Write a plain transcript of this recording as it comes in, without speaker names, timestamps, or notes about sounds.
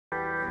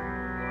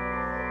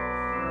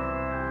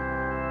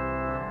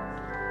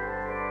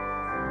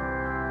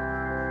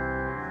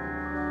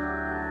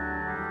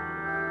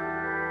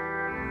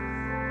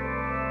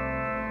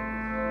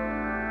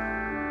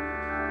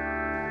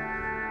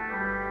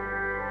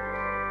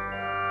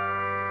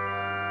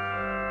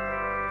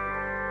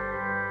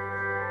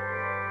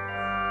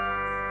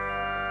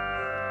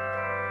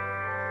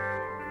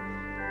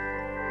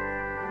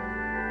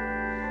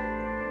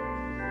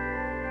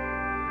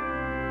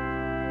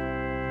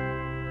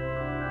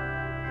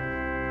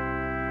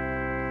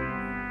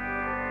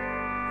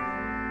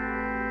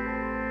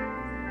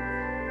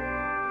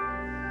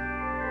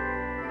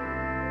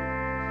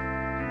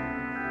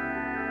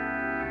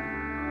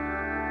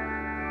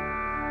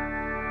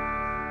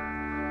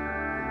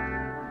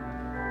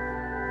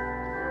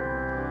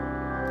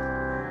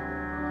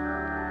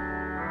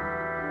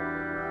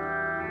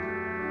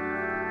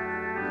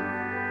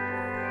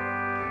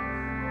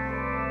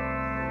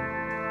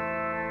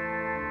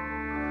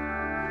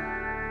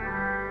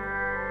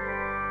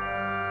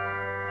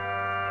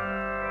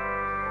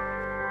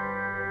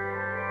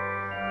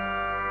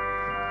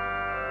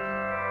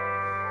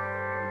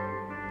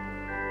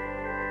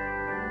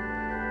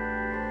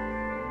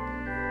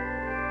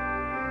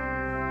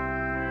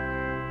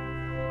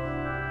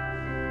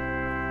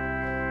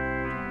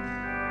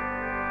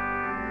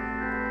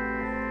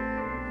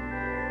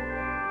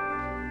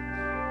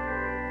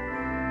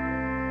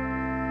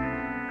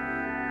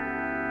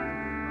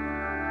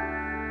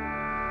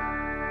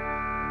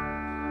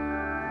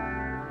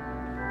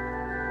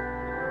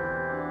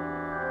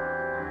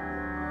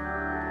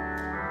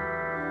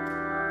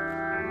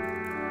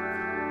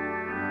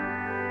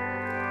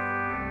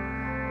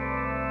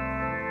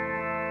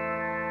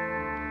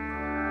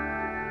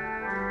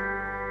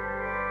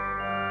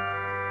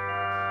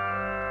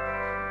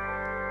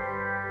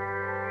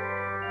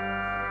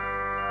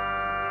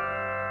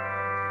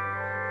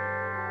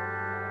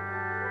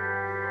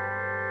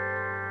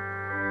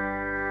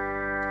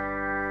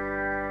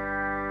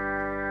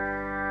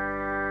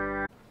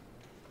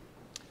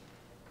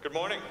Good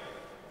morning.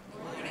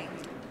 Good morning.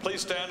 Please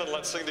stand and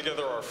let's sing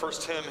together our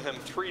first hymn, hymn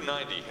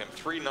 390, hymn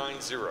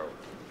 390.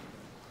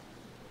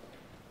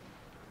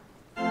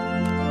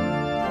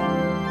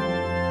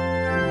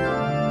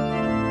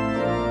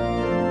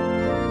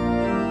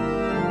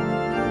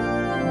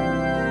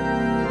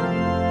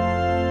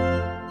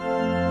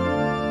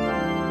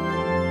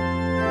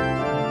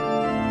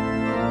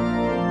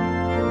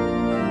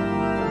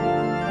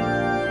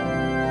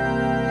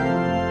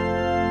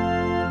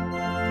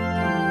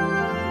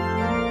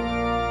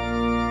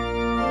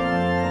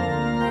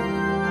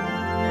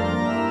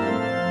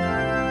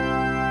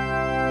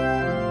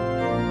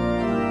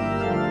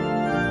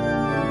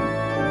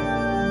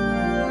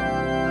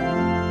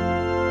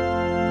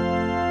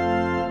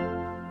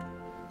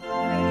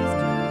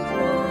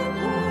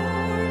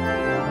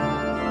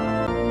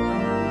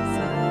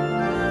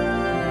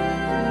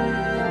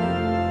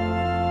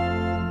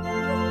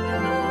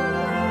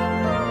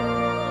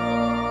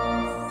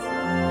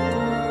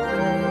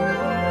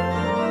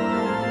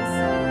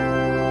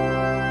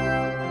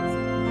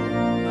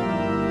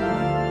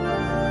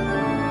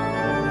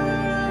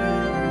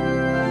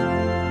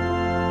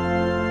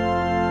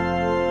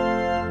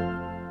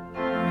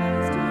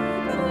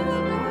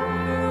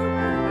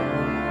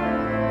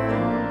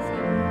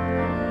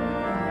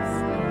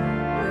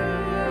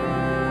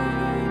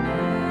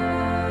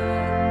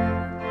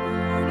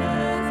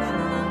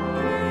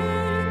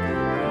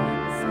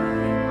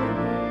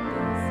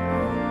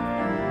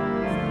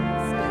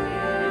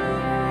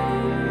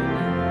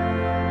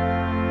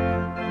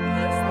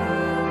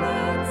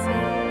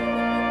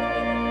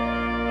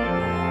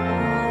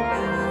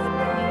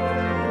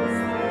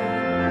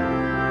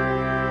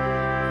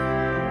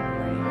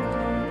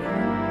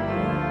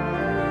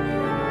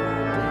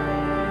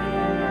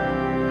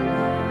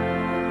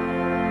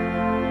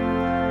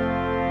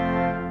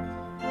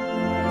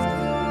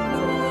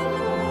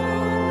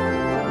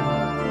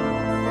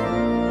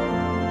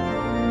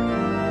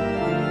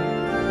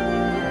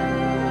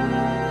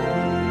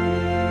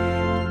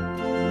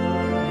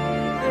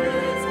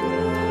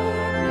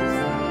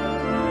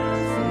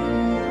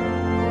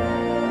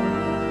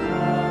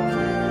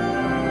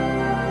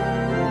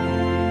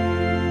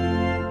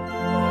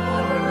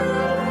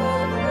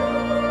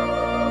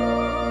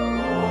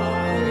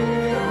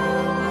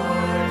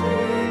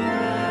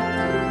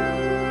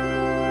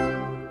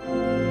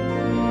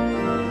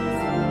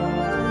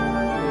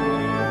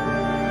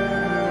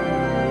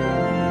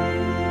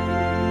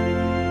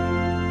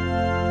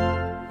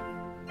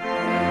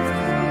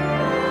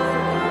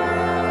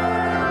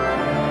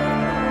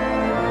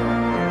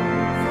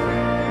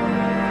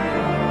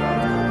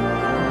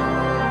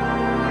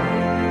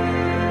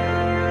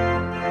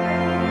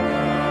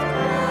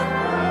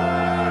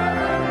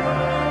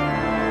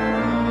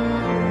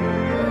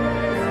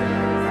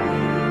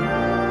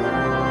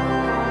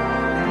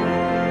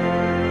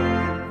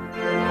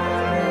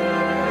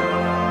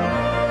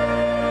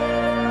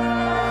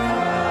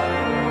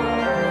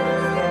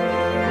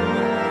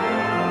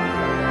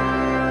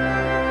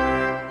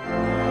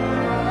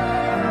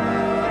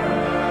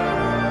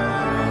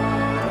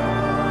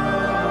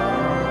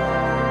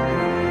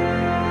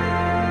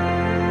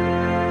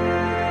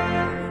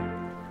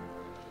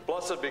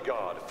 Blessed be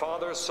God,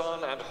 Father,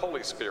 Son, and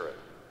Holy Spirit.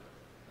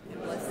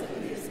 Blessed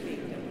be his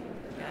kingdom,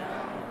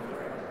 now and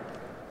forever.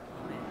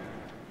 Amen.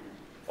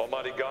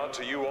 Almighty God,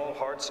 to you all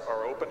hearts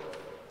are open,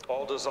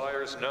 all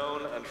desires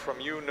known, and from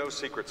you no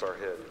secrets are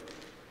hid.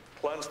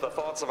 Cleanse the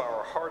thoughts of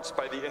our hearts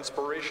by the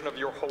inspiration of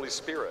your Holy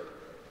Spirit,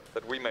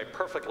 that we may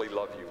perfectly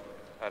love you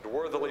and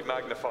worthily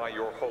magnify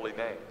your holy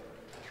name,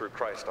 through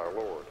Christ our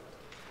Lord.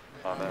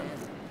 Amen.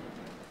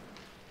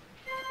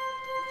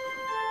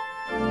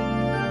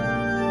 Amen.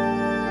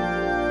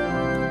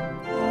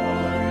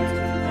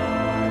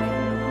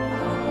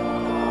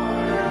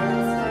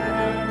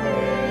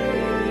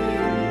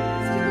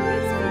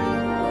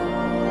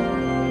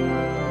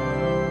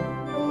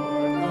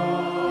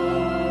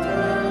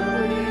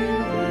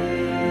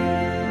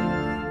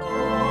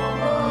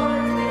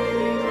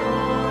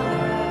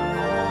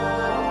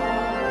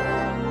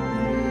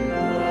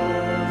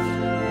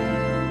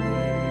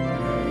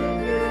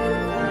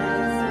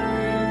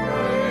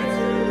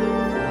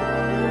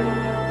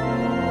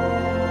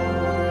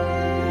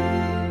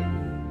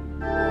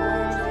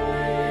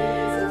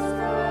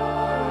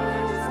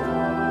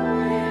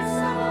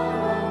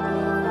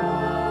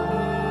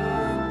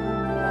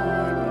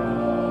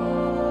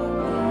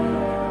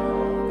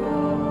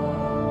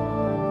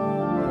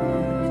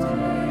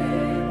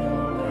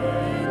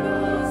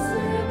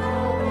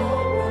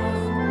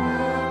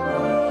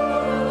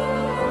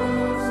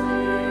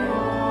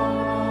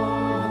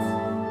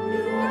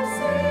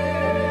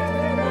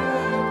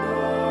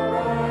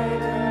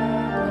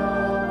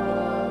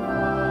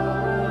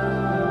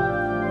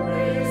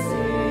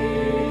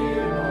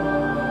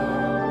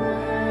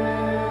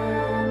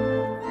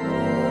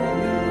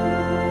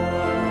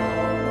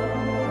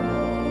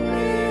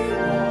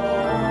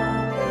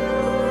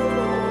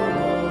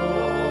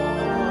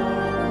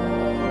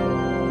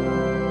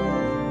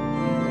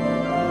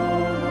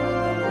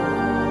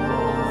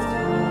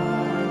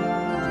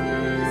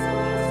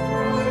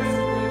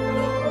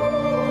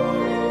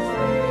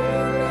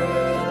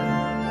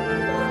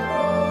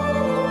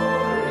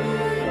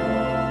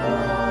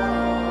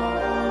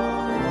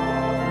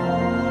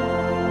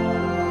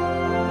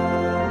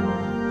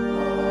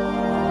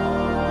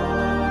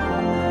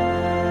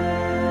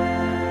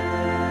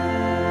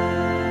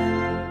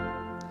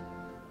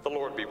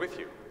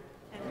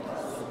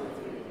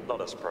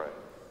 Let us pray.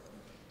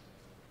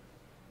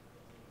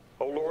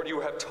 O Lord,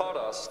 you have taught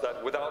us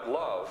that without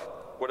love,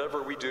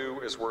 whatever we do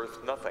is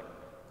worth nothing.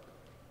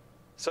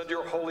 Send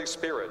your Holy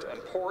Spirit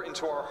and pour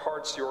into our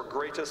hearts your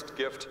greatest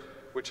gift,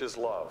 which is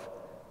love,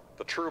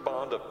 the true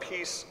bond of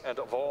peace and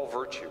of all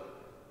virtue,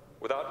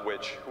 without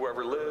which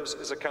whoever lives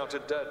is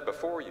accounted dead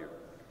before you.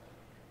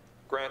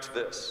 Grant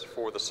this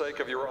for the sake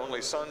of your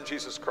only Son,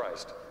 Jesus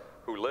Christ,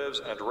 who lives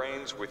and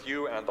reigns with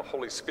you and the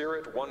Holy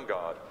Spirit, one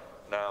God,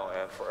 now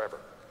and forever.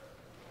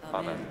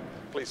 Amen.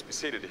 Please be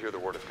seated to hear the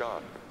word of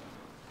God.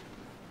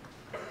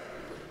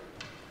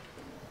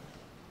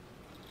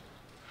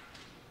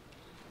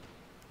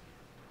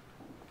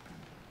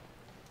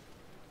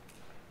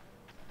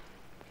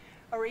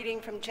 A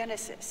reading from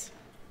Genesis.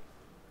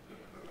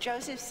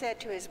 Joseph said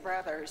to his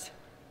brothers,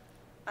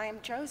 "I am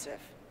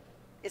Joseph.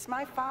 Is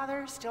my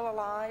father still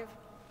alive?"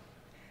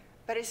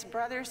 But his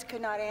brothers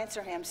could not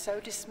answer him, so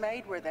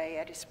dismayed were they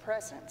at his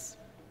presence.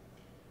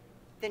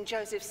 Then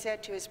Joseph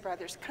said to his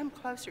brothers, "Come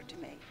closer to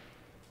me."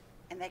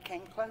 And they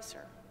came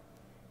closer.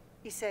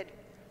 He said,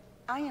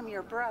 "I am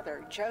your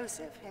brother,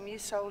 Joseph, whom you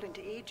sold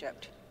into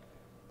Egypt.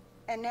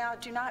 And now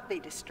do not be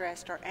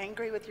distressed or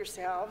angry with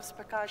yourselves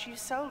because you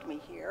sold me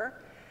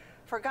here.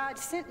 For God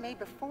sent me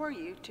before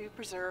you to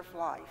preserve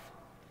life.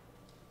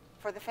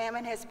 For the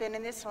famine has been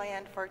in this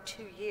land for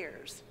 2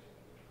 years,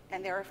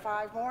 and there are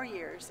 5 more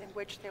years in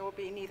which there will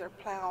be neither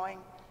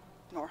plowing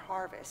nor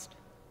harvest.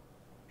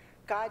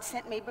 God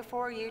sent me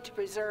before you to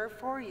preserve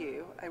for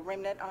you a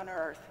remnant on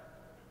earth,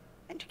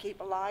 and to keep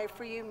alive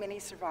for you many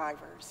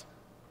survivors.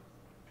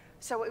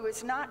 So it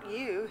was not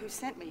you who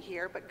sent me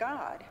here, but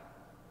God.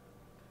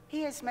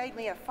 He has made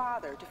me a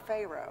father to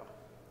Pharaoh,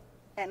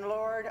 and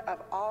Lord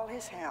of all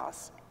his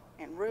house,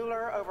 and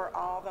ruler over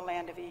all the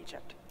land of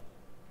Egypt.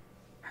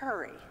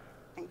 Hurry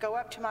and go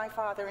up to my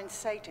father and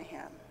say to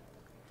him,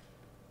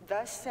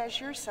 'Thus says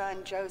your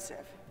son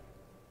Joseph,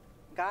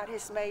 God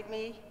has made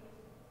me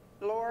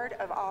Lord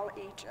of all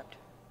Egypt.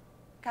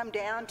 Come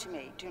down to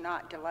me, do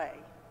not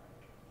delay.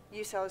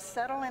 You shall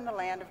settle in the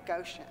land of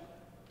Goshen,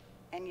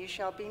 and you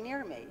shall be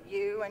near me,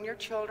 you and your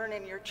children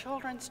and your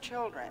children's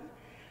children,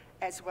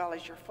 as well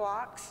as your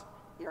flocks,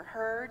 your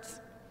herds,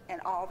 and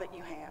all that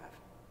you have.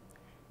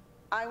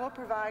 I will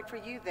provide for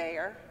you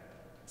there,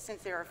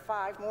 since there are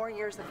 5 more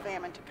years of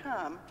famine to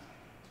come,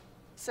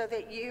 so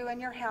that you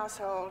and your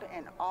household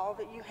and all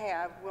that you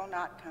have will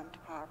not come to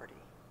poverty.'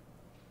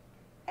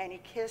 And he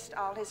kissed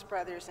all his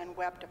brothers and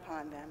wept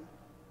upon them.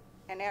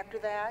 And after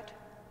that,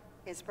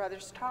 his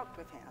brothers talked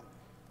with him.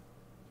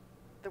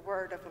 The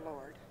word of the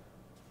Lord.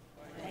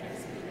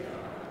 Thanks be to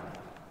God.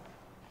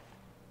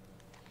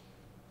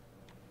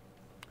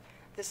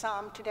 The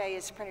psalm today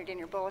is printed in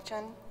your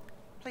bulletin.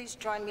 Please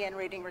join me in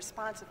reading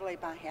responsively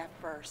by half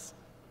verse.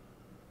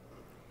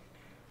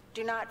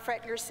 Do not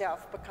fret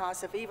yourself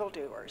because of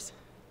evildoers,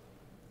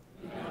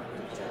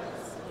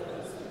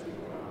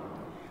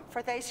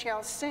 for they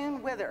shall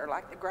soon wither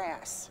like the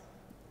grass.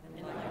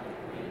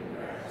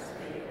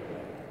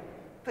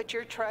 Put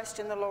your trust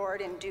in the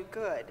Lord and do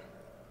good.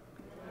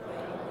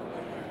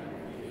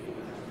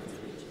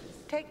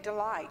 Take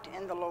delight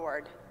in the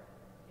Lord.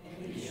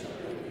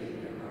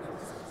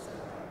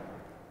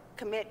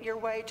 Commit your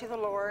way to the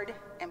Lord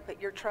and put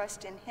your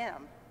trust in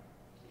him.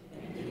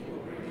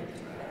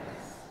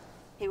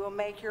 He will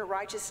make your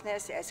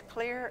righteousness as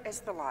clear as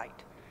the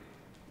light.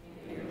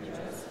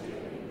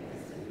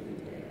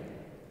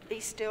 Be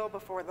still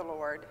before the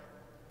Lord.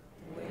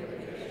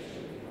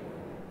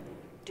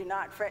 Do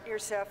not fret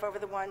yourself over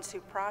the ones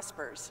who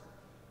prospers.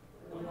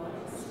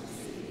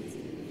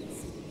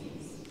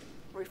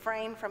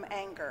 Refrain from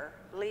anger.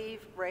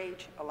 Leave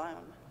rage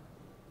alone.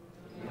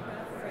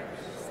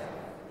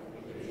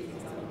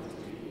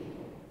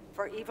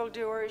 For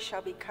evildoers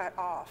shall be cut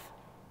off.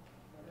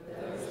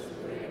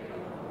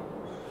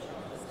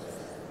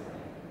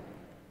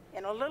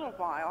 In a little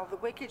while the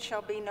wicked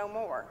shall be no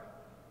more.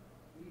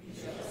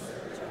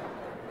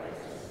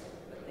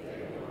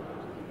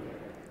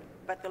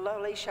 But the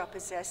lowly shall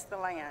possess the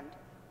land.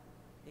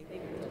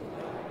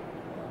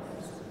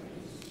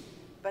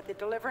 But the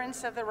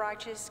deliverance of the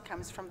righteous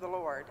comes from the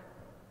Lord.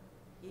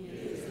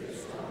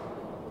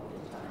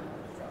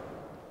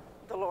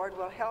 The Lord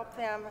will help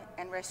them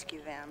and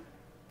rescue them.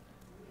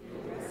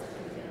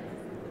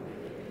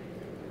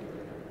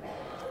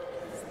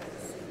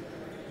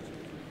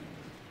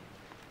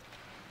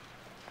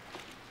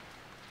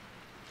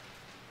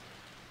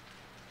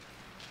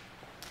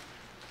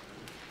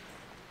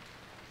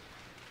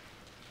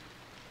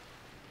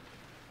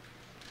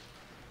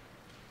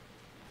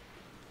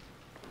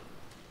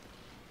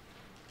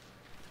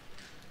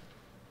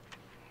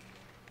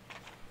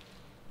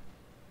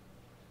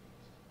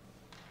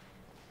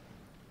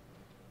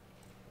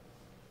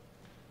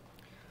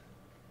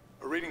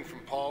 A reading from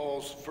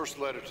Paul's first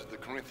letter to the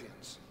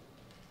Corinthians.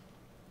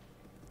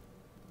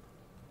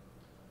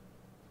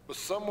 But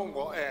someone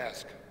will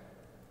ask,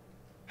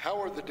 how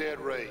are the dead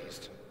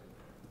raised?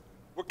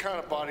 What kind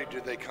of body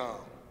do they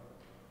come?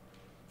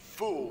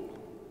 Fool!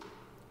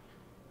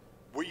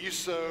 What you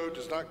sow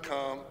does not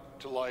come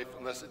to life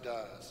unless it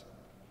dies.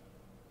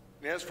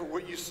 And as for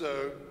what you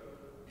sow,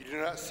 you do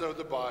not sow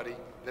the body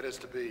that is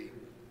to be,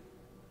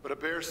 but a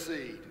bare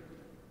seed,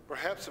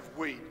 perhaps of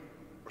wheat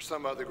or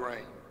some other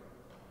grain.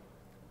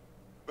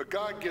 But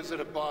God gives it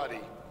a body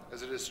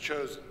as it is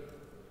chosen,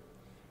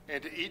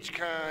 and to each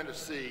kind of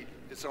seed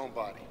its own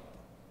body.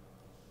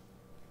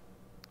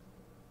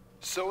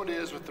 So it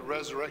is with the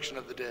resurrection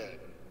of the dead.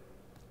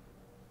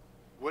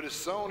 What is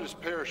sown is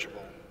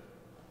perishable,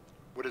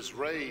 what is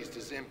raised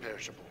is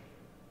imperishable.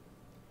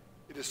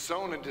 It is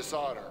sown in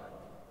dishonor,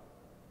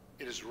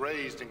 it is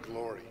raised in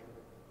glory.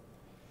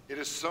 It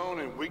is sown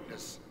in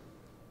weakness,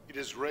 it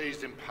is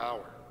raised in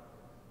power.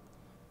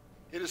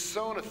 It is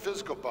sown a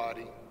physical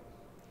body,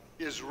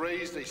 it is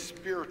raised a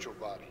spiritual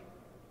body.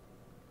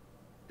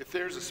 If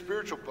there's a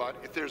spiritual body,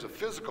 if there's a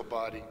physical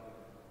body,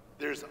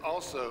 there's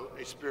also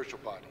a spiritual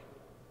body.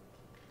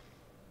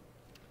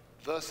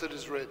 Thus it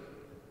is written,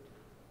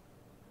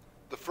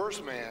 the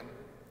first man,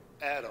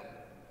 Adam,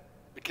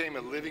 became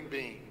a living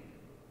being.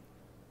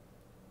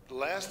 The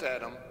last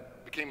Adam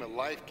became a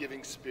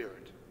life-giving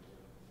spirit.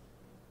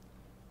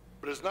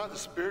 But it's not the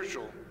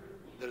spiritual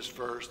that is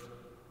first,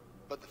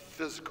 but the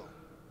physical,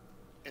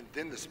 and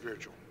then the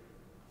spiritual.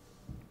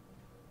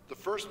 The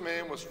first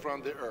man was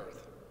from the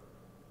earth,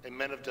 a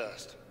man of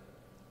dust.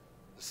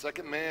 The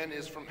second man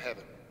is from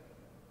heaven.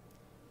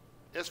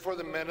 As for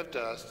the men of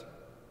dust,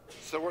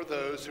 so are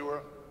those who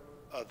are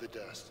of the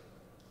dust.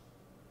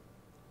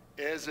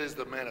 As is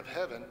the man of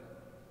heaven,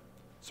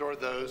 so are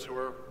those who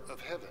are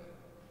of heaven.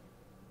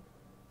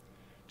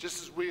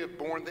 Just as we have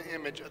borne the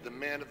image of the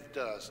man of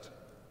dust,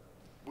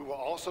 we will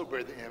also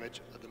bear the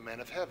image of the man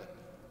of heaven.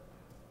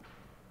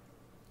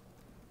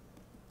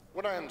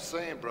 What I am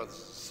saying, brothers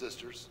and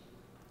sisters,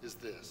 is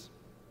this.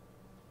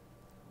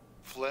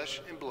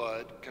 Flesh and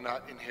blood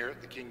cannot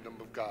inherit the kingdom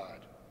of God,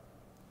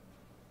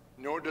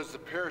 nor does the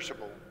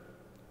perishable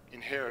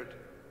inherit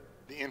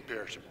the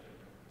imperishable.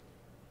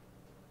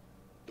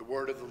 The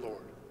word of the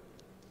Lord.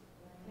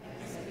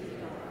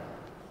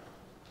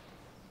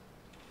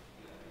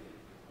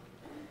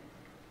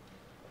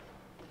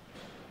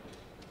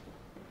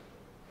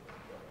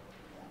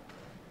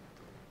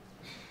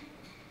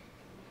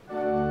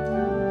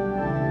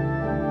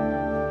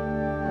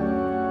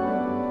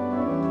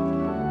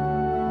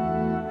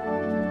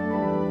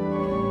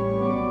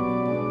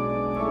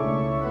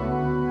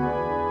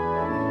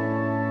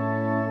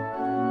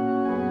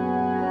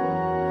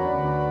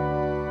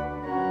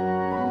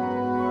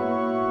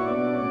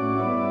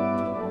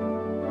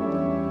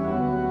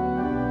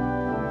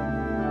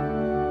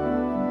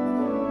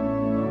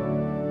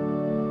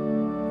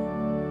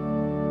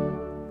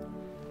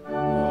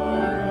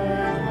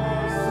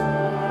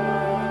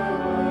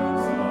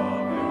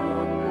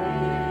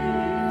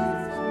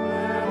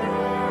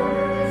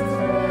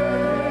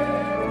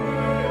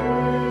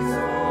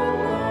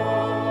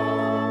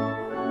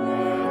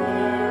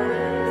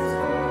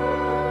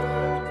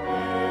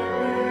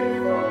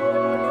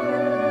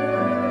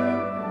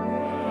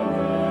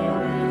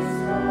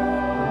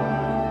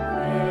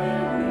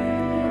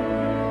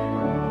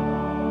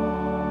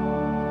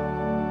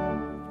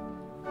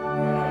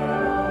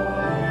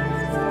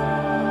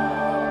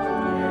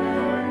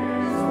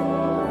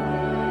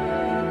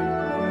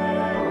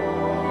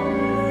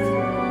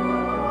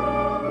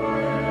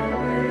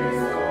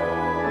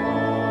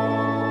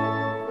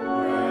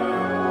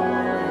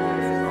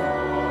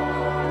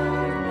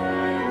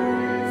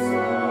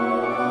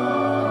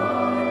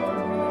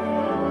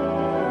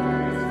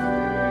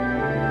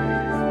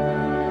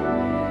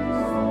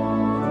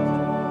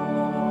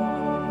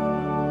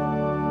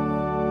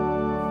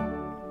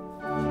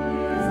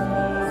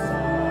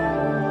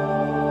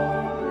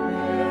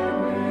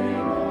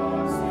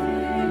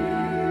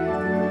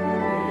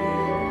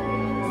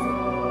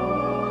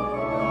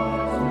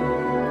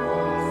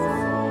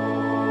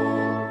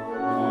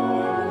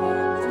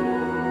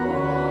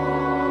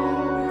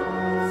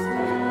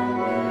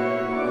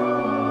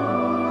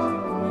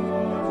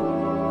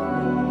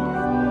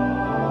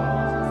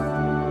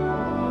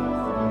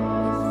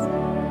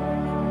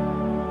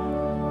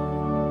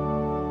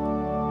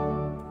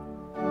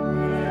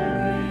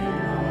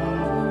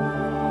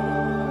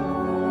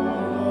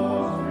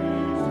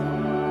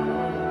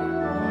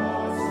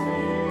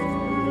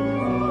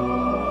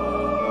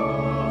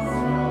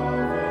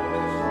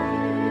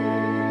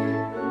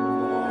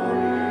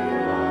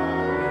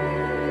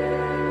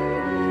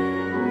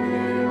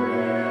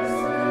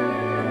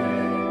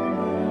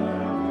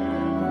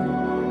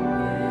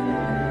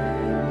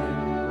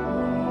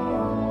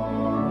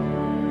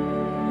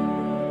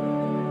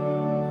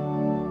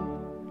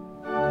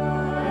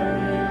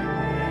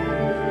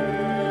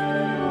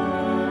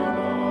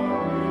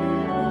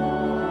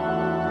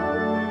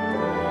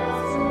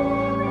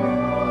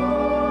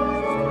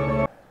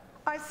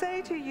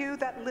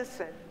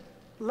 Listen,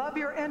 love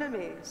your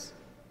enemies,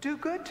 do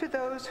good to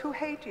those who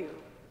hate you,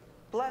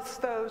 bless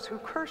those who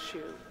curse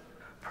you,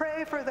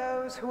 pray for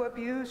those who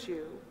abuse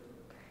you.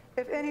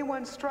 If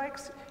anyone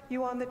strikes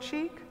you on the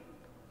cheek,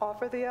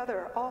 offer the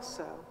other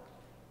also.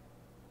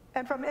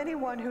 And from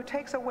anyone who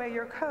takes away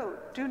your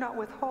coat, do not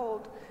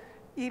withhold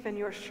even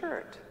your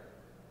shirt.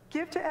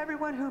 Give to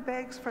everyone who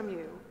begs from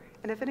you,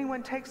 and if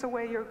anyone takes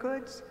away your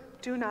goods,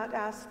 do not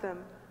ask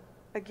them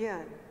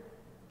again.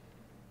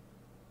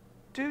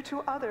 Do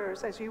to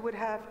others as you would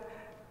have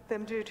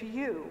them do to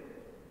you.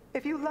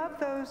 If you love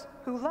those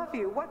who love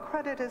you, what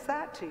credit is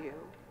that to you?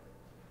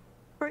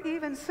 For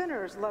even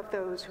sinners love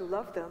those who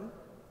love them.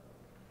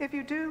 If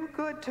you do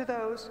good to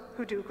those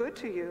who do good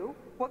to you,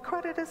 what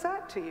credit is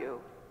that to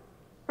you?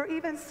 For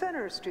even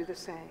sinners do the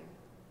same.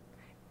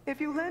 If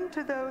you lend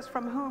to those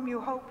from whom you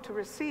hope to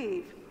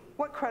receive,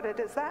 what credit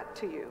is that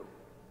to you?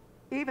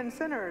 Even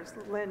sinners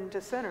lend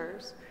to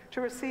sinners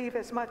to receive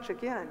as much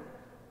again.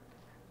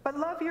 But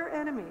love your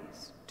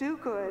enemies, do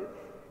good,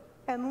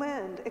 and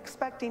lend,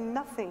 expecting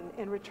nothing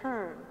in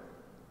return.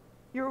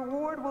 Your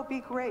reward will be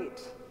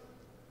great,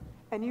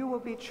 and you will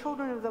be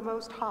children of the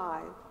Most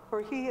High,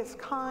 for he is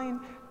kind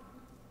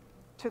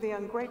to the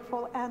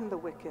ungrateful and the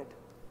wicked.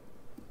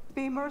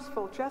 Be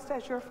merciful just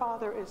as your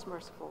Father is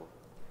merciful.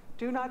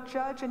 Do not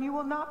judge, and you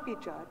will not be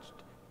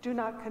judged. Do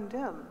not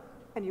condemn,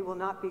 and you will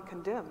not be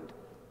condemned.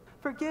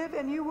 Forgive,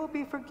 and you will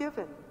be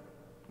forgiven.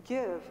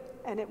 Give,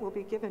 and it will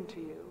be given to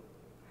you.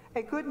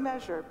 A good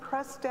measure,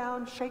 pressed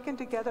down, shaken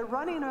together,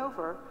 running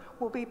over,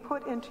 will be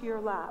put into your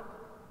lap.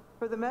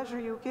 For the measure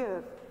you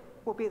give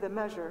will be the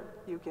measure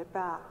you get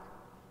back.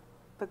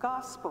 The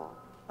gospel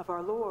of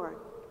our Lord.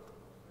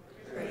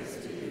 Praise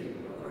to you,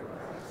 Lord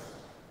Christ.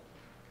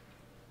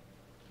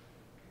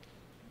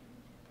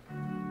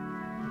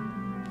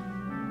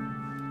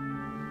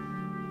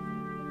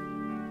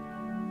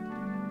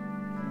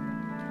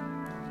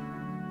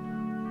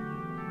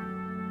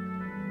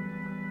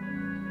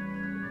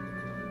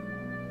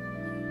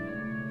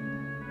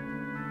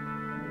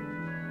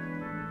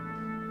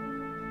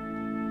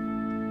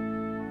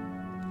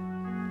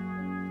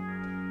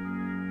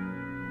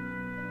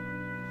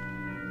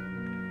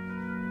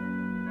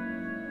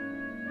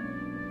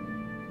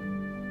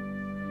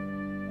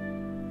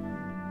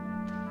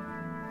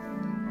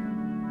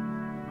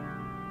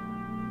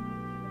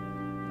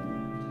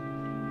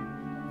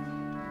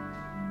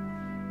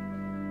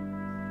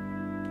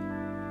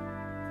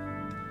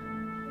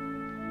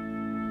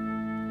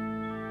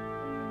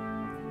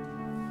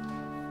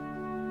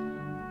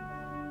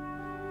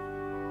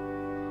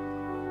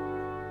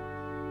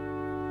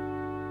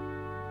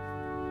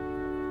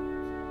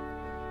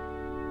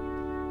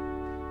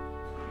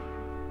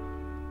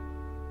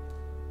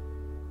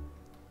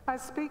 I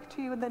speak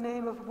to you in the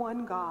name of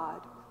one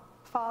God,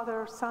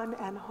 Father, Son,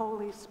 and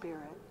Holy Spirit.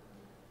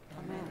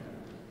 Amen.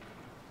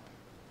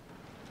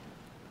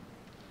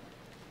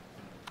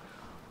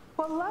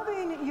 Well,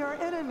 loving your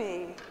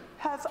enemy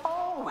has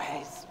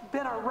always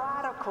been a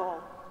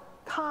radical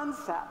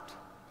concept.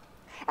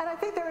 And I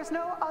think there is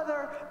no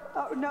other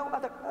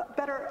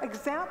better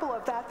example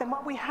of that than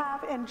what we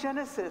have in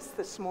Genesis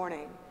this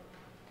morning.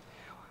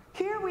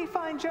 Here we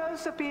find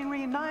Joseph being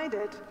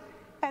reunited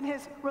and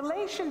his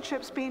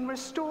relationships being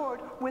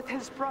restored with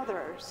his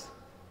brothers.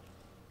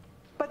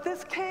 But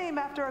this came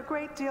after a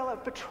great deal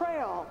of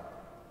betrayal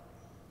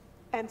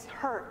and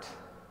hurt.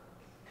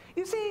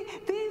 You see,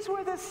 these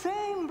were the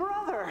same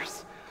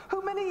brothers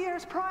who many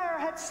years prior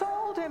had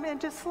sold him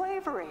into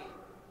slavery,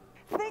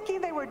 thinking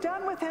they were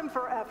done with him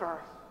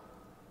forever.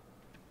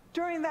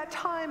 During that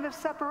time of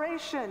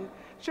separation,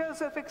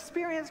 Joseph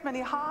experienced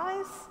many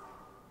highs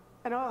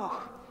and,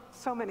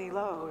 so many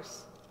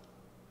lows.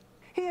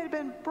 He had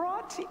been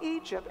brought to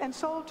Egypt and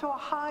sold to a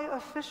high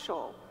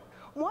official,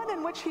 one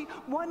in which he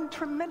won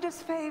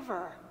tremendous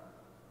favor.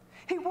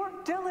 He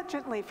worked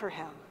diligently for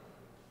him.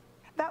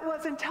 That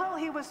was until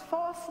he was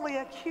falsely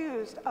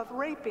accused of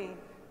raping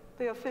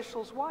the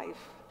official's wife.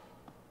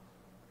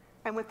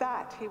 And with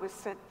that, he was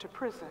sent to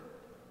prison.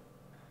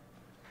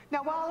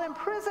 Now, while in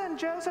prison,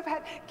 Joseph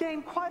had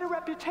gained quite a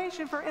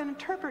reputation for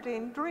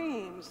interpreting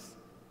dreams.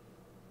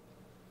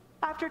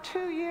 After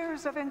 2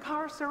 years of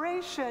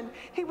incarceration,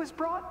 he was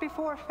brought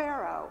before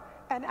Pharaoh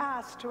and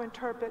asked to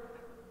interpret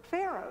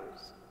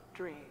Pharaoh's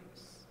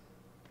dreams.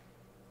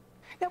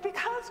 Now,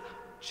 because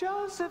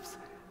Joseph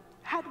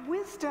had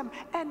wisdom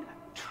and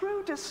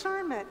true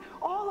discernment,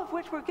 all of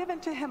which were given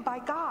to him by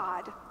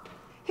God,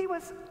 he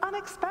was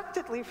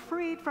unexpectedly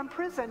freed from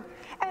prison.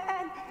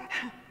 And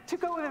to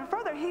go even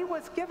further, he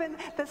was given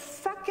the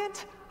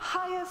second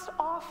highest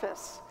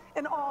office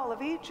in all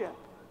of Egypt,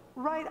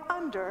 right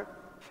under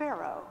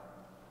Pharaoh.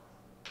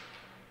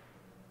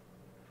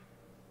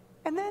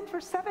 And then for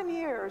 7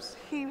 years,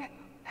 he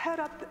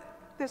headed up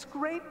this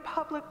great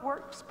public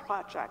works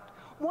project,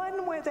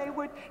 one where they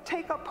would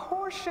take a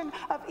portion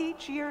of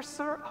each year's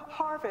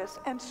harvest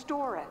and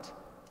store it.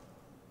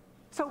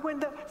 So when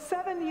the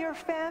 7-year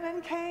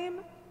famine came,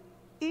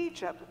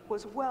 Egypt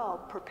was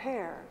well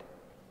prepared.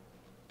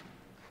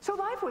 So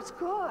life was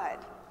good.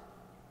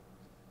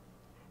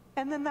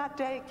 And then that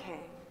day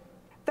came,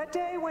 that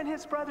day when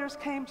his brothers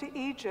came to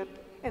Egypt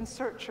in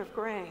search of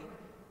grain.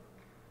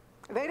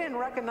 They didn't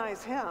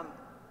recognize him,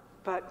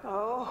 but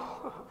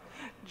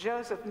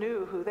Joseph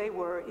knew who they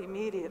were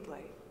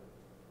immediately.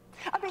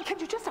 I mean, can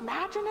you just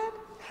imagine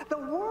it? The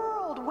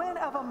whirlwind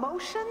of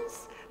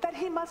emotions that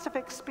he must have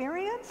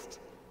experienced.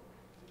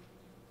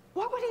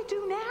 What would he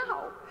do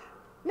now?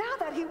 Now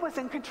that he was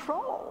in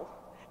control,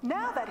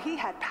 now that he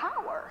had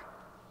power,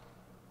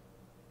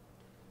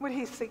 would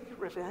he seek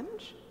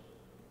revenge?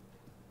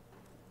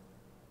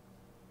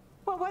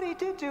 Well, what he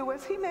did do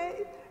was he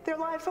made their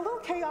lives a little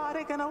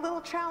chaotic and a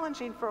little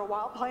challenging for a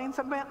while, playing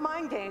some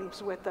mind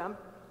games with them,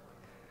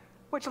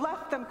 which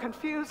left them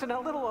confused and a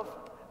little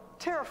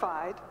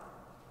terrified.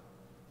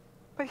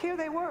 But here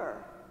they were.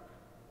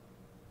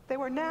 They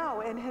were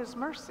now in his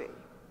mercy.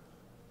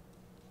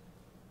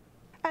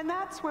 And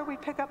that's where we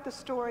pick up the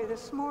story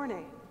this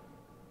morning.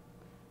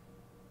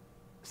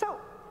 So,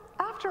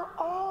 after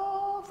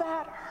all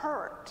that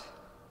hurt,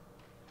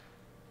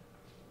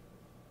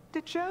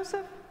 did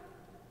Joseph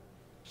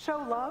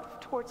show love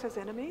towards his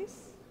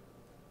enemies?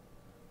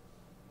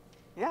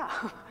 Yeah,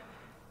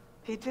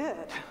 he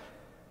did.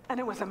 And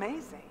it was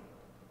amazing.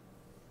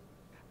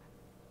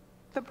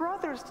 The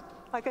brothers,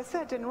 like I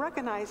said, didn't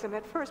recognize him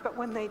at first, but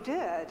when they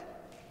did,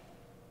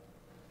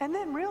 and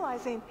then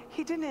realizing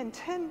he didn't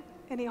intend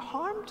any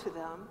harm to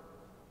them,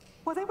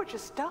 well, they were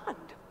just stunned.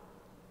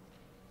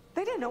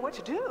 They didn't know what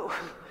to do.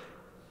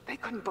 They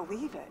couldn't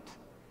believe it.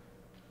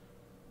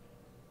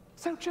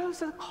 So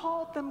Joseph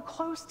called them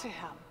close to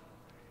him.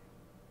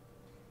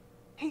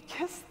 He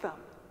kissed them.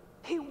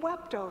 He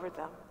wept over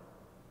them.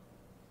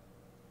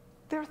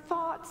 Their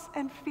thoughts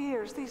and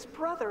fears, these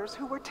brothers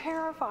who were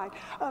terrified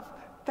of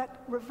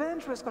that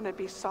revenge was going to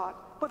be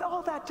sought, but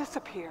all that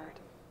disappeared.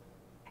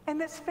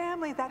 And this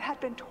family that had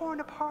been torn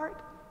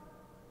apart,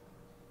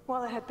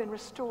 well, it had been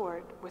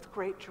restored with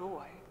great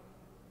joy.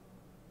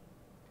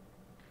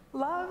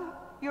 Love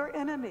your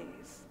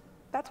enemies.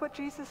 That's what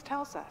Jesus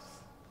tells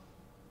us.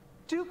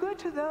 Do good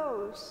to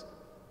those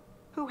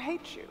who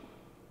hate you.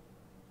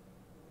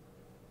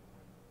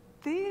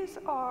 These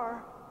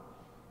are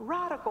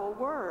radical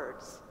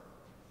words,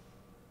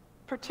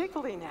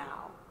 particularly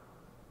now,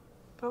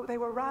 but they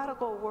were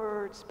radical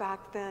words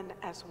back then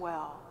as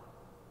well.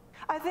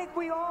 I think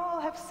we all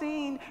have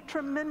seen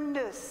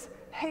tremendous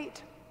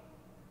hate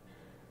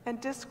and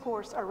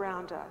discourse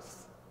around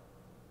us.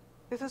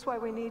 This is why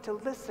we need to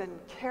listen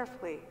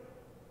carefully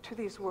to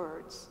these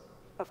words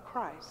of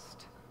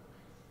Christ.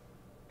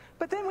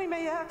 But then we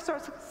may ask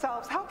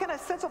ourselves, how can a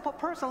sensible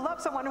person love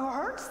someone who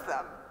hurts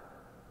them?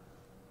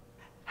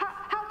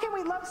 How can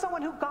we love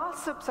someone who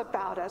gossips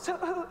about us,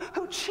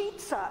 who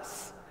cheats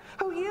us,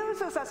 who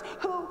uses us,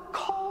 who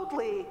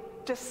coldly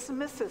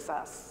dismisses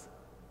us?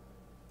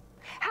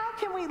 How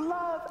can we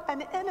love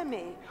an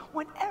enemy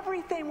when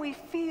everything we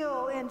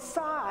feel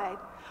inside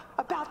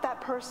about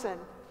that person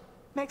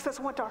makes us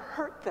want to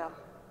hurt them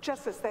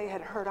just as they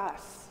had hurt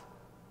us?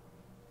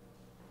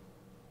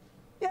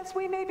 Yes,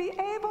 we may be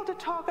able to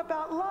talk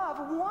about love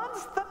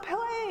once the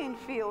playing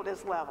field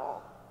is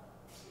level.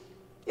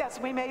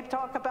 Yes, we may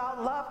talk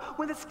about love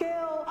when the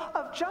scale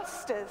of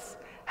justice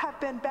have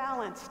been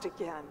balanced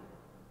again.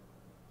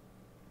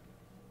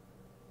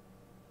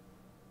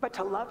 But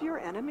to love your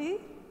enemy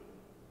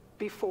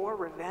before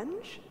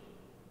revenge?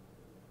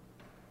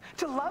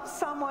 To love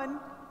someone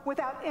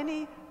without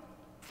any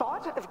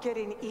thought of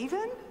getting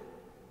even?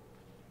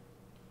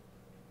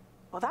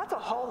 Well, that's a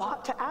whole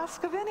lot to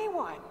ask of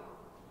anyone.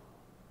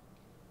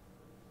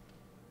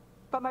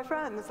 But my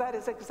friends, that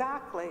is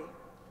exactly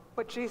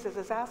what Jesus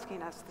is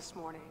asking us this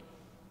morning.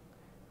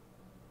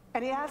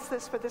 And he asks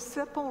this for the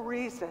simple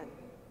reason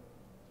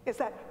is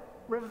that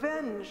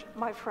revenge,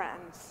 my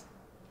friends,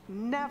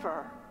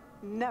 never,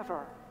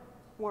 never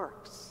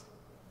works.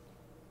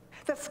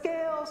 The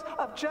scales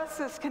of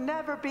justice can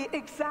never be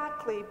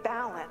exactly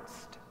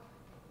balanced.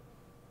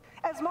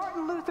 As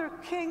Martin Luther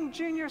King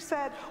Jr.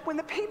 said, when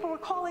the people were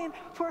calling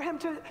for him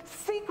to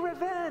seek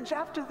revenge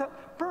after the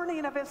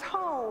burning of his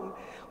home,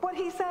 what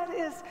he said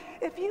is,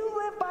 if you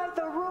live by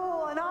the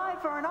rule, an eye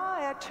for an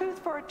eye, a tooth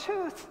for a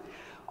tooth,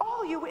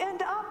 all you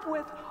end up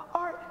with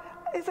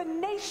is a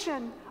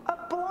nation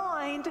of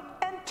blind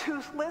and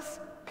toothless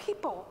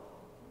people.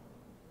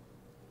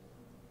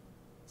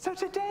 So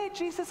today,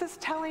 Jesus is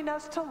telling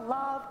us to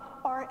love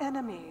our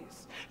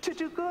enemies, to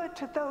do good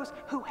to those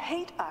who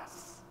hate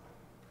us.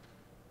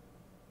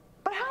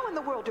 But how in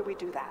the world do we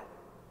do that?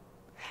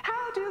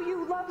 How do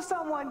you love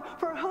someone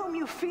for whom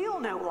you feel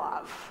no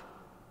love?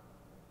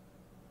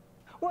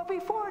 Well,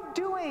 before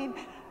doing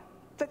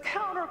the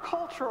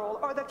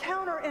countercultural or the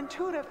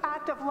counterintuitive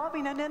act of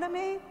loving an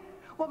enemy,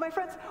 well, my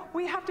friends,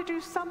 we have to do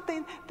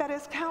something that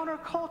is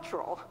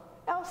countercultural,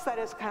 else that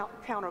is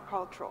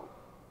countercultural.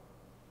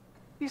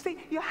 You see,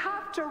 you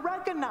have to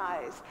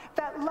recognize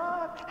that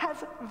love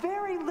has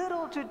very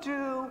little to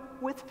do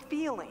with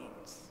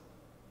feelings.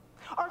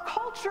 Our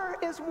culture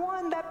is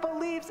one that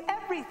believes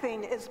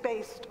everything is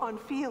based on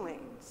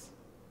feelings.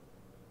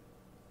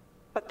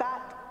 But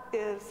that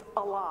is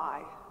a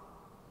lie.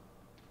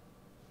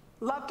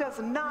 Love does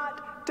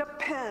not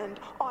depend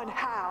on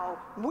how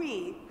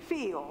we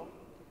feel.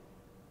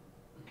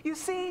 You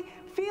see,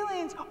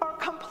 feelings are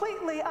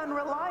completely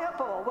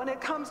unreliable when it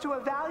comes to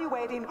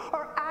evaluating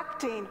or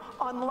acting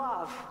on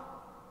love.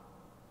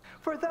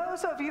 For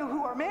those of you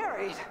who are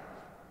married,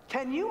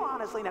 can you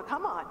honestly, now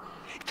come on,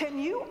 can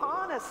you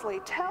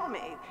honestly tell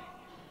me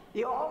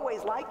you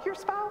always like your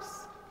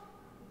spouse?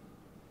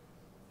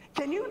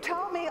 Can you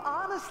tell me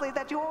honestly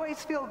that you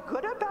always feel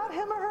good about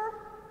him or her?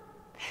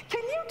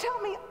 Can you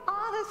tell me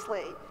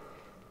honestly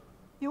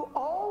you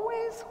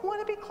always want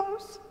to be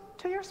close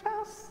to your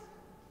spouse?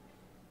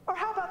 Or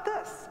how about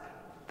this?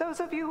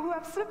 Those of you who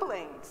have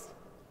siblings,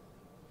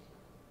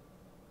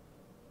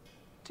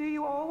 do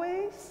you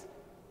always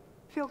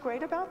feel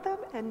great about them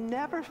and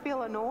never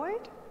feel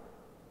annoyed?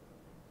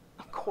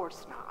 Of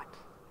course not.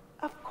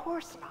 Of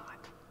course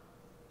not.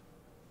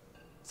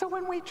 So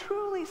when we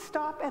truly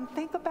stop and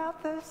think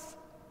about this,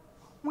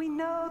 we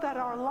know that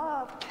our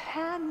love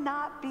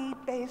cannot be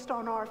based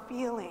on our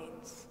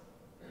feelings.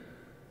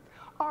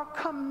 Our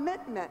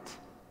commitment,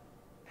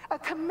 a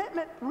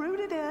commitment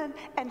rooted in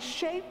and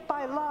shaped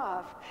by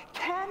love,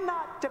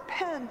 cannot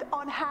depend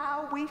on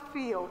how we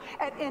feel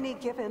at any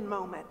given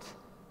moment.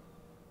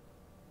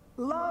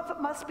 Love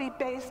must be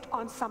based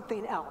on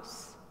something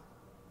else.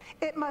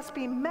 It must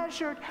be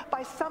measured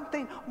by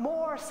something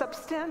more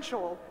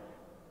substantial,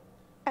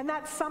 and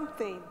that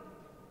something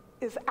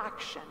is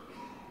action.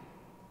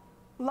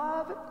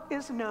 Love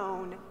is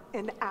known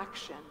in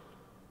action.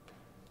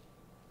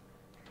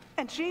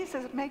 And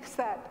Jesus makes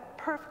that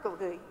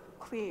perfectly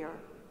clear.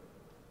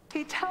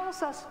 He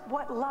tells us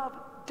what love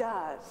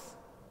does.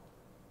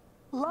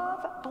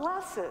 Love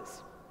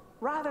blesses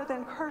rather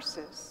than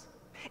curses.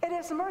 It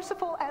is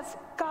merciful as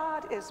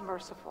God is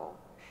merciful.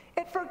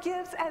 It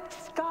forgives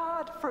as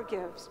God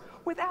forgives,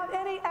 without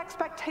any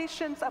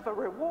expectations of a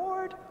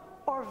reward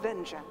or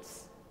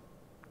vengeance.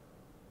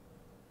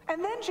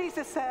 And then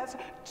Jesus says,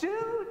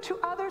 do to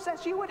others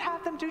as you would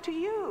have them do to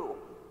you.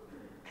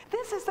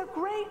 This is the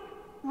great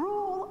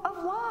rule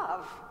of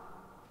love.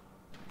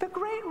 The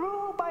great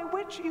rule by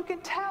which you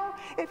can tell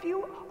if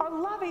you are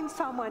loving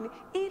someone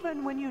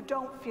even when you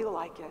don't feel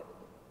like it.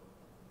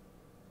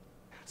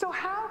 So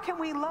how can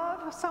we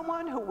love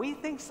someone who we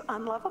think's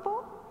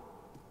unlovable?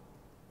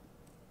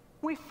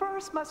 We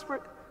first must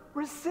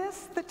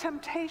resist the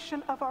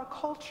temptation of our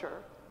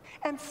culture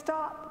and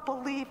stop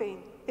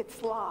believing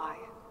its lie,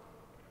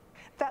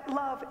 that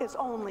love is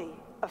only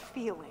a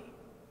feeling.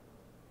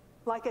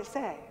 Like I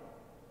say,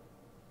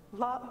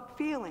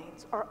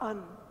 feelings are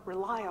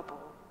unreliable.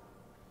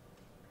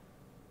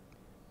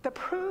 The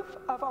proof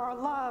of our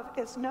love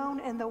is known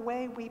in the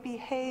way we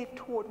behave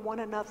toward one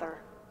another.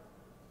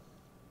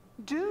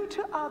 Do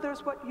to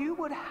others what you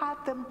would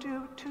have them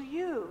do to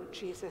you,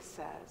 Jesus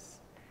says.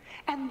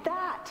 And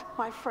that,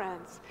 my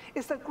friends,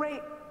 is the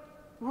great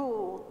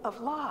rule of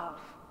love.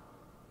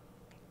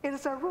 It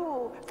is a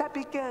rule that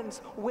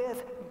begins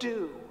with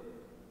do.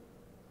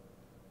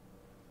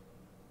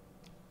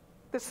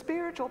 The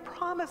spiritual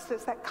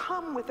promises that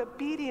come with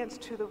obedience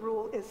to the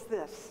rule is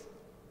this: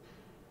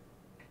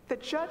 the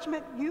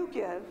judgment you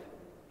give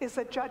is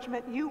the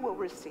judgment you will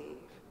receive.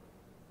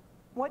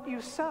 What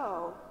you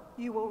sow,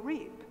 you will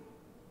reap.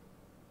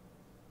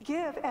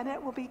 Give, and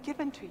it will be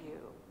given to you.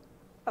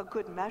 A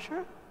good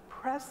measure,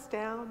 pressed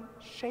down,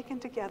 shaken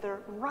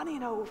together,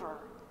 running over,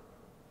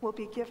 will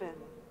be given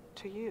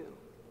to you.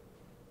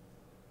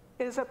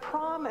 It is a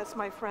promise,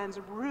 my friends,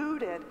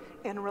 rooted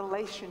in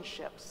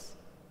relationships.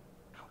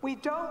 We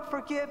don't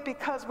forgive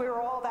because we're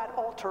all that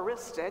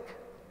altruistic.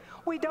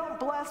 We don't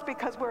bless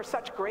because we're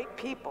such great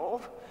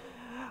people.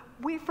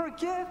 We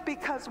forgive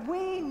because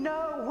we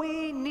know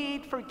we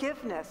need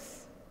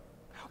forgiveness.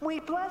 We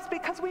bless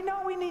because we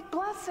know we need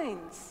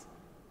blessings.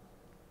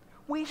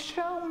 We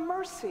show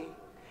mercy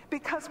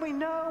because we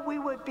know we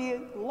would be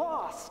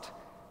lost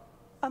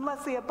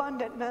unless the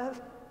abundant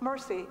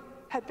mercy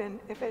had been,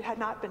 if it had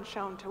not been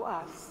shown to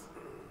us.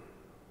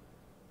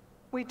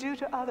 We do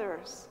to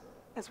others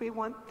as we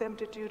want them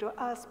to do to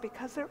us,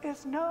 because there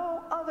is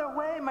no other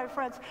way, my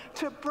friends,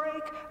 to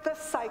break the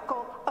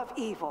cycle of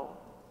evil.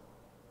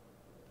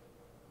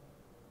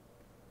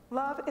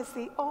 Love is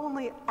the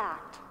only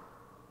act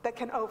that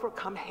can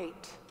overcome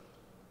hate.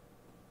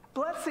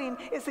 Blessing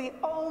is the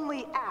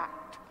only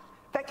act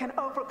that can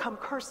overcome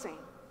cursing.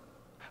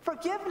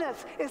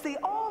 Forgiveness is the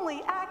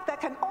only act that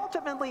can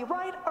ultimately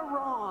right a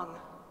wrong.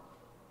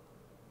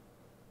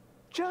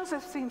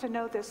 Joseph seemed to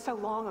know this so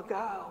long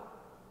ago.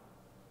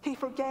 He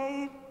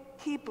forgave,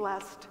 he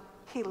blessed,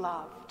 he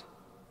loved.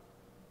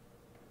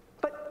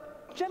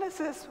 But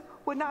Genesis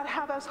would not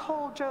have us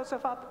hold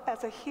Joseph up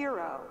as a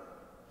hero.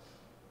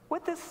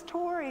 What this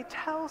story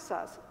tells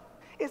us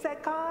is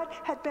that God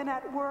had been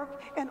at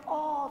work in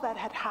all that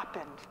had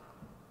happened,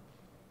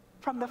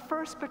 from the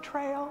first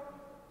betrayal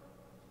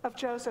of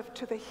Joseph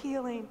to the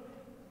healing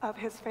of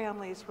his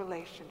family's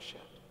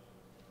relationship.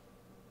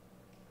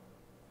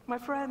 My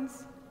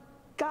friends,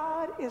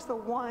 God is the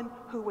one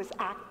who was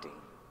acting,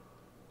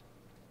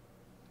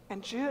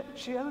 and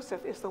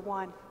Joseph is the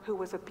one who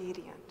was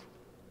obedient.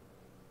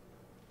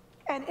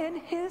 And in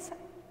his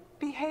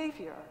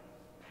behavior,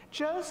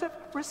 Joseph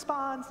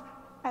responds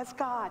as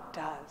God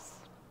does.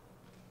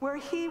 where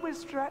he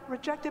was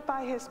rejected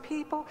by his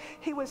people,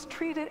 he was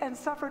treated and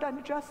suffered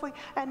unjustly,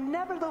 and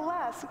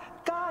nevertheless,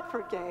 God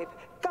forgave,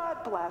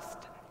 God blessed,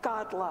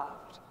 God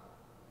loved.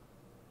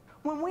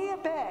 When we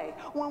obey,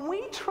 when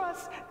we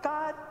trust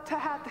God to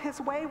have his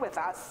way with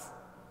us,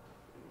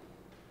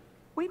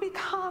 we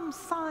become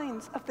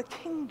signs of the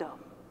kingdom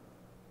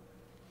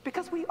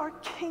because we are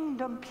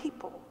kingdom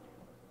people.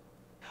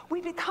 We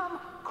become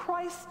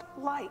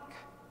Christ-like.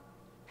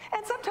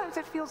 And sometimes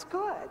it feels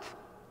good.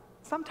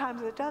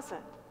 Sometimes it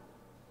doesn't.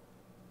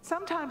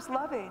 Sometimes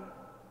loving,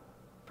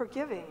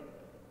 forgiving,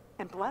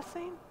 and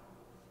blessing,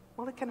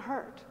 well, it can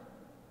hurt.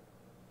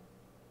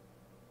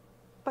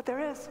 But there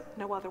is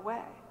no other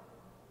way.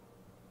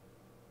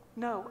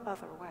 No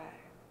other way.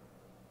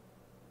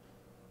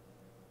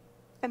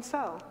 And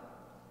so,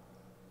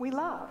 we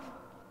love,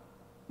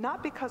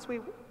 not because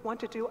we want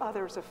to do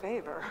others a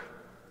favor.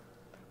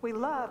 We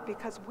love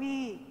because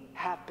we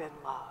have been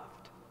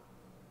loved.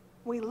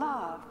 We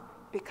love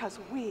because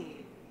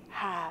we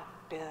have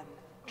been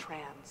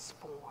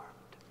transformed.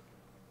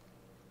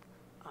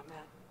 Amen.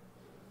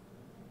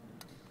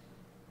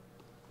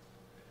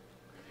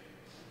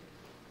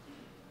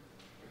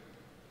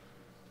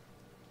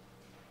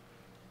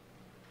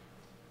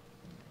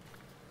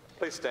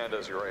 Please stand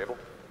as you are able.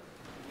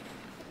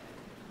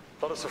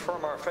 Let us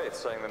affirm our faith,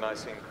 saying the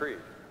Nicene Creed.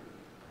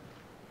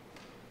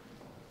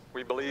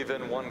 We believe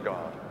in one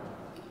God,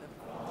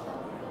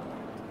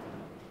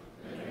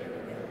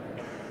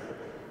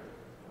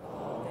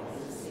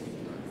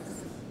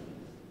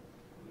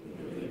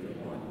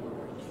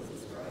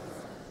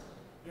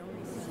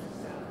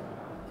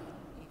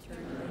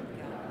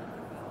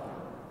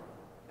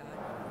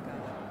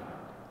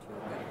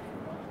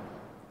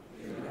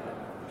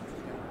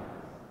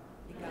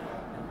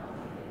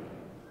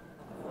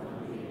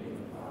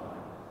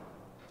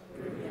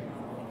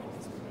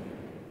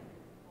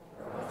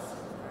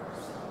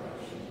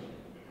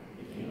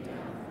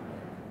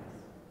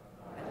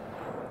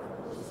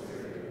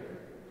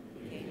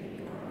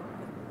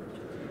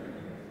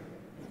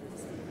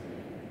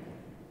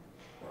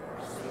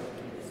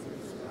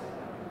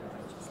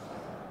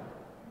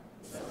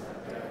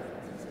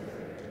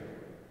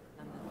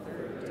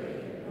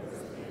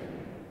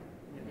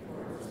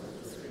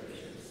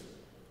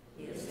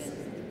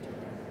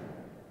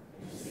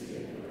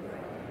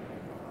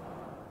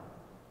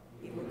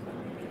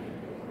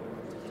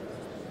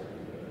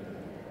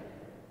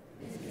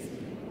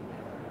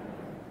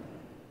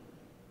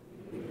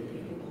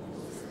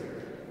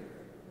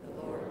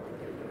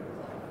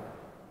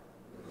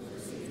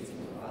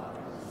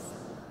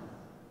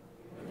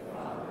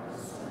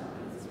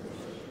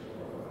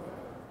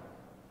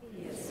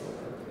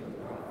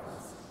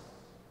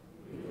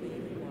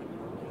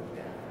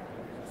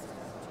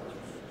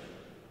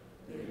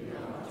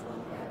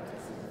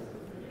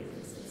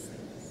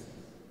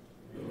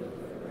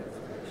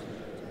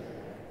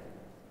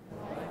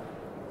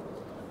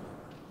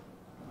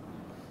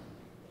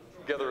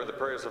 together in the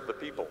prayers of the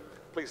people.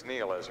 Please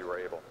kneel as you are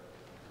able.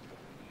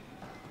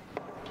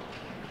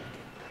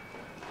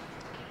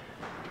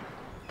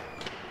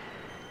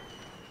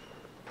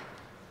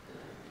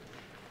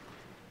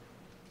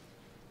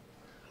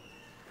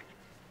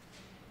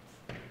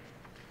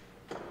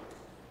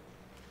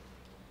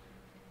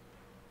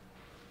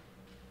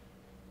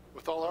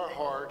 With all our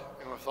heart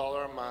and with all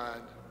our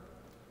mind,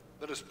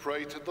 let us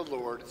pray to the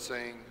Lord,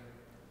 saying,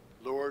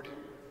 Lord,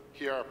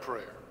 hear our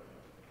prayer.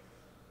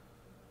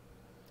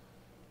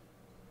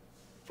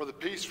 For the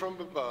peace from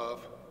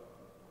above,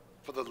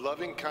 for the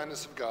loving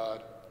kindness of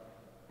God,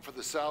 and for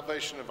the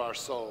salvation of our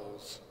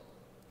souls,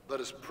 let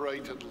us pray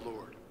to the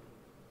Lord.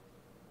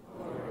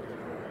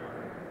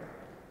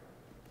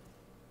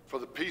 For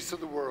the peace of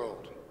the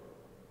world,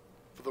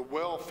 for the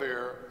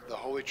welfare of the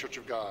Holy Church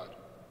of God,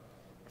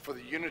 and for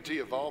the unity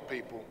of all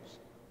peoples,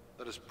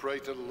 let us pray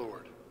to the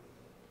Lord.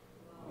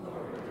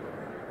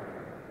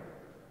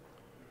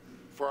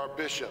 For our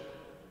bishop,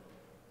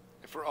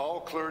 and for all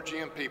clergy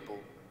and people,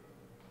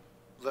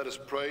 let us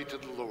pray to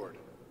the Lord.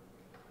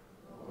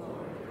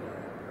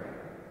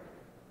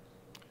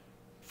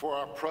 For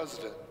our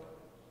president,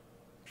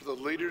 for the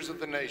leaders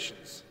of the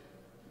nations,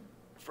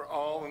 for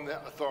all in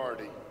the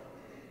authority,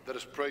 let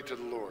us pray to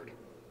the Lord.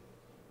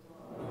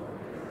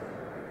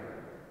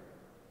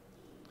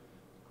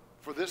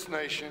 For this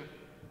nation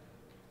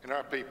and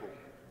our people,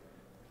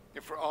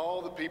 and for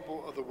all the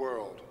people of the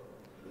world,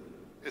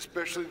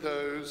 especially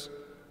those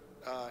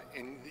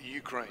in the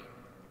Ukraine,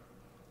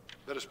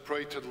 let us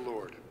pray to the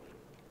Lord.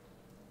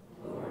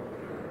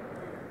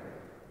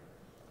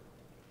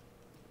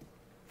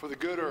 For the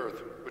good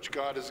earth which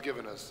God has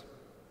given us,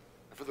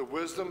 and for the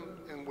wisdom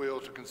and will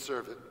to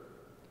conserve it,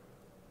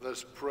 let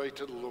us pray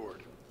to the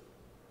Lord.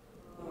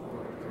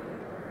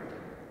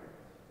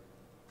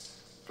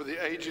 For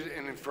the aged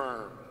and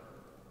infirm,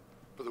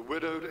 for the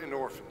widowed and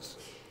orphans,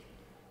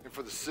 and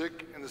for the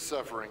sick and the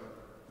suffering,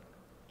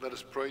 let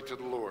us pray to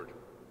the Lord.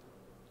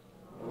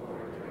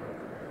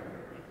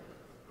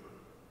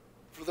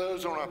 For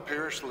those on our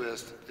parish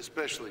list,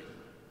 especially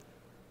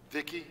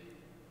Vicky,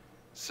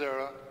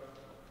 Sarah,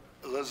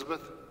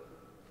 Elizabeth,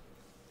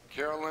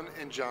 Carolyn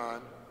and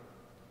John,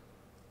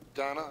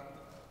 Donna,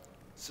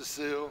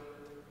 Cecile,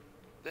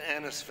 the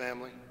Annis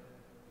family,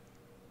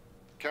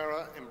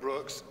 Kara and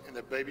Brooks and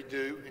their baby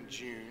due in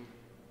June,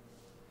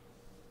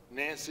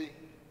 Nancy,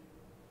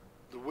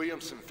 the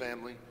Williamson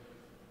family,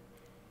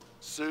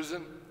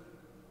 Susan,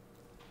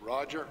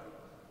 Roger,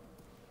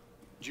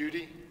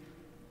 Judy,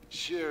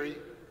 Sherry,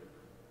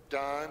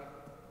 Don,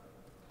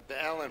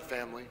 the Allen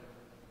family,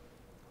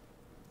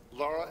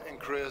 Laura and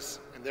Chris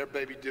and their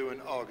baby due in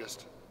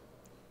August,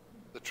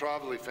 the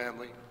Travely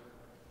family,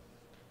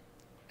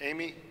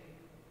 Amy,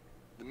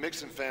 the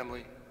Mixon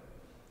family,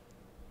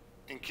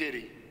 and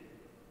Kitty.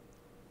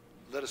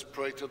 Let us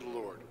pray to the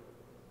Lord.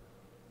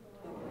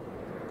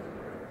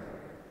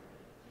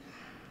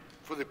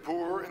 For the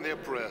poor and the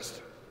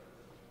oppressed,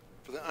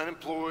 for the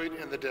unemployed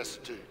and the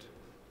destitute,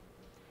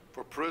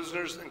 for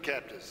prisoners and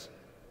captives,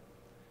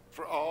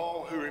 for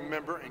all who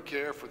remember and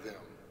care for them,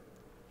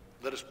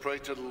 let us pray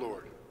to the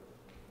Lord.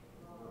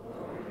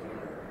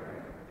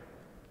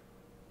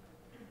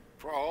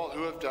 For all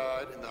who have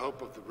died in the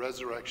hope of the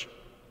resurrection,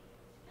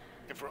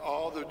 and for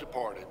all the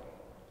departed,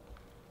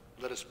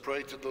 let us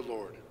pray to the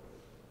Lord.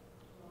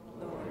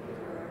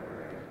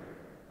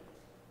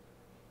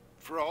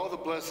 For all the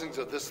blessings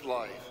of this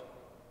life,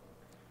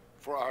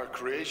 for our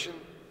creation,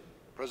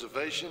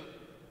 preservation,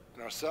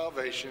 and our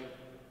salvation,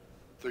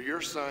 through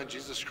your Son,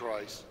 Jesus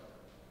Christ,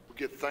 we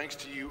give thanks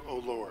to you, O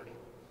Lord.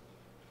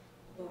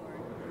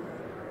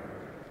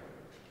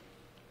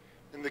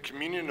 In the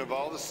communion of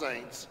all the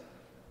saints,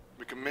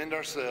 we commend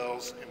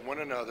ourselves and one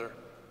another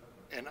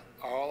and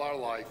all our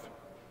life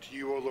to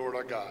you, O Lord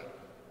our God.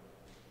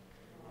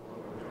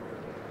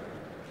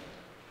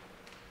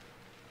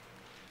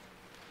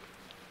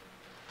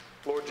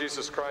 Lord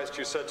Jesus Christ,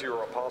 you said to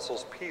your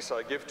apostles, "Peace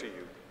I give to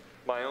you,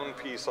 my own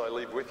peace I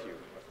leave with you.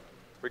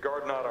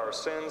 Regard not our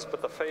sins,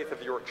 but the faith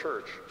of your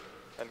church,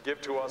 and give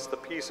to us the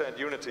peace and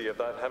unity of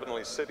that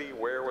heavenly city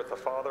where with the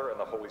Father and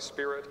the Holy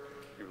Spirit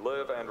you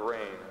live and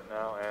reign,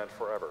 now and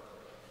forever."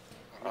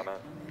 Amen.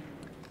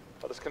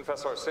 Let us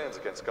confess our sins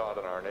against God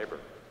and our neighbor.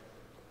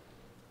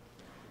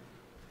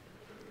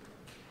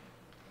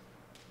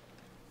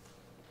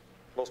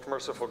 Most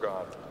merciful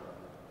God,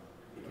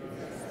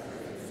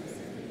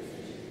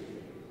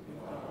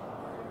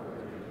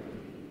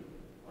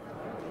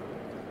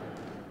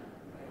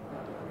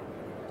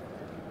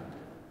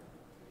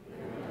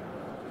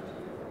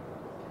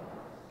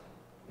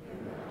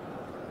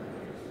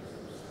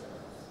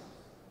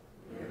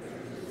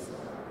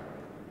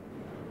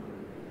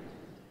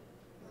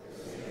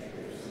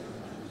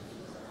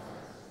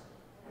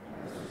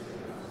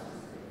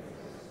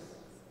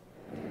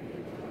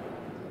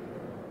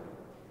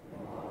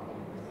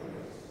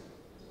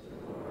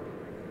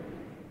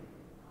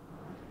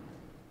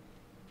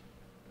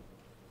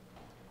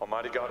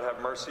 Almighty God, have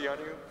mercy on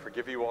you,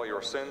 forgive you all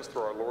your sins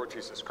through our Lord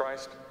Jesus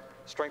Christ,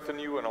 strengthen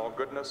you in all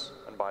goodness,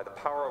 and by the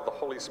power of the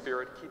Holy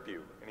Spirit keep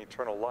you in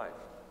eternal life.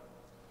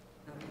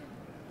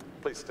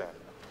 Please stand.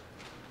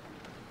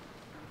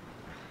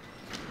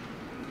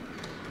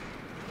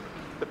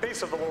 The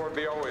peace of the Lord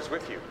be always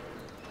with you.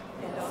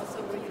 And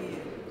also with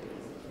you.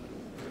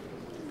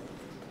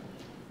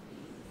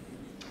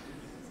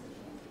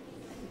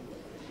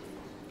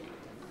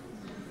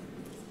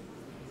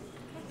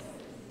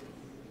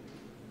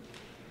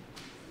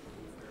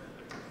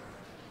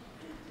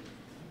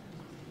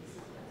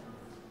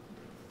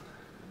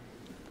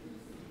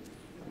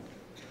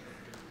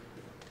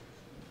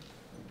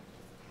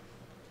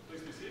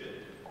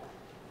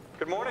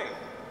 Good morning.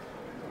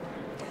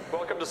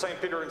 Welcome to St.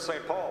 Peter and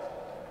St. Paul.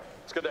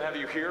 It's good to have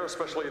you here,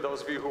 especially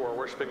those of you who are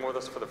worshiping with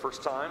us for the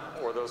first time,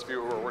 or those of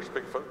you who are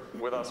worshiping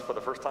with us for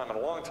the first time in a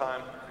long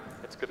time.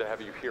 It's good to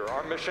have you here.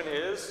 Our mission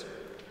is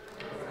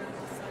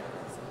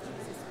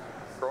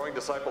growing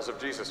disciples of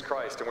Jesus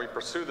Christ, and we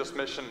pursue this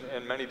mission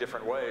in many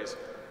different ways.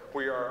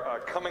 We are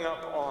coming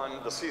up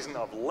on the season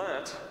of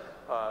Lent,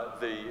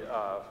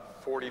 the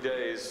 40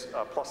 days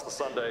plus the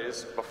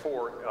Sundays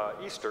before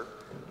Easter.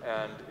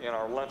 And in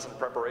our Lenten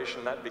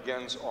preparation, that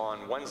begins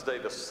on Wednesday,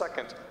 the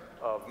 2nd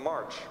of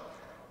March.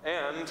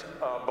 And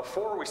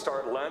before we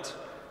start Lent,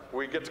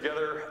 we get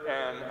together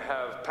and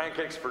have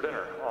pancakes for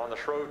dinner on the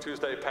Shrove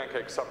Tuesday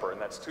Pancake Supper.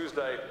 And that's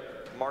Tuesday,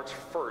 March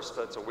 1st.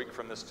 That's a week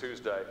from this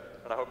Tuesday.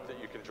 And I hope that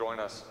you can join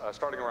us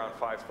starting around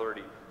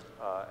 5:30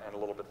 and a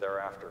little bit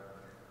thereafter.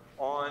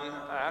 On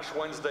Ash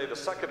Wednesday, the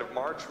 2nd of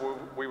March,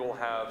 we will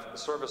have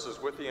services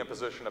with the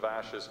imposition of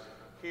ashes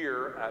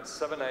here at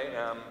 7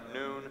 a.m.,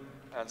 noon,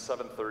 and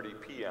 7:30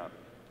 p.m.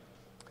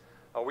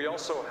 We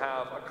also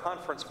have a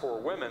conference for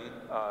women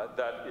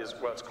that is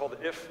what's called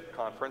the IF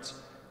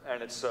Conference,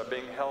 and it's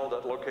being held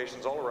at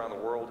locations all around the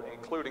world,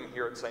 including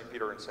here at St.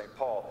 Peter and St.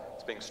 Paul.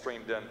 It's being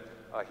streamed in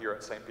here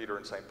at St. Peter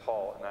and St.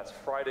 Paul, and that's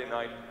Friday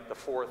night, the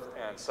 4th,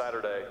 and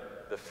Saturday,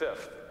 the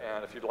 5th.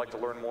 And if you'd like to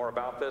learn more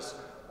about this,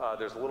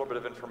 there's a little bit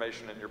of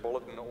information in your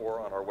bulletin or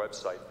on our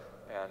website.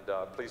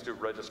 And please do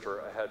register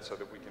ahead so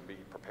that we can be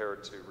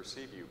prepared to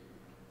receive you.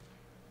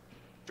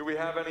 Do we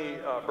have any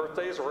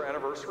birthdays or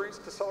anniversaries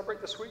to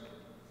celebrate this week?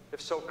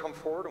 If so, come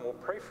forward and we'll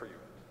pray for you.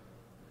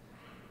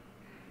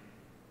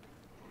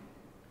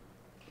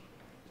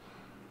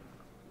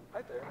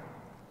 Right there.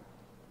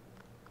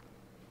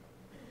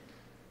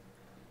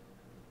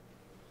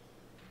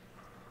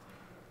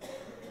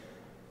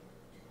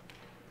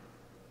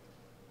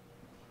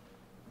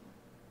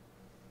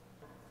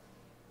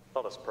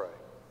 Let us pray.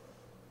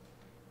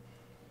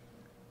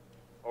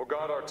 O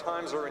God, our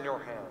times are in your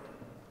hand.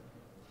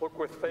 Look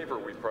with favor,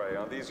 we pray,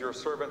 on these your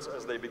servants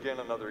as they begin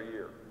another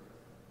year.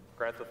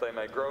 Grant that they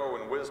may grow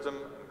in wisdom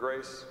and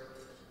grace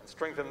and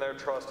strengthen their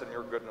trust in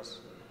your goodness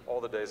all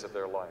the days of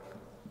their life.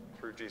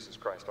 Through Jesus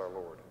Christ our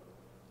Lord.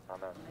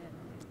 Amen.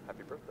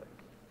 Happy birthday.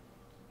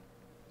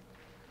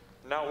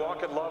 Now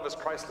walk in love as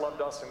Christ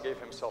loved us and gave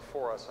himself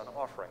for us, an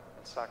offering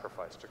and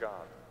sacrifice to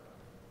God.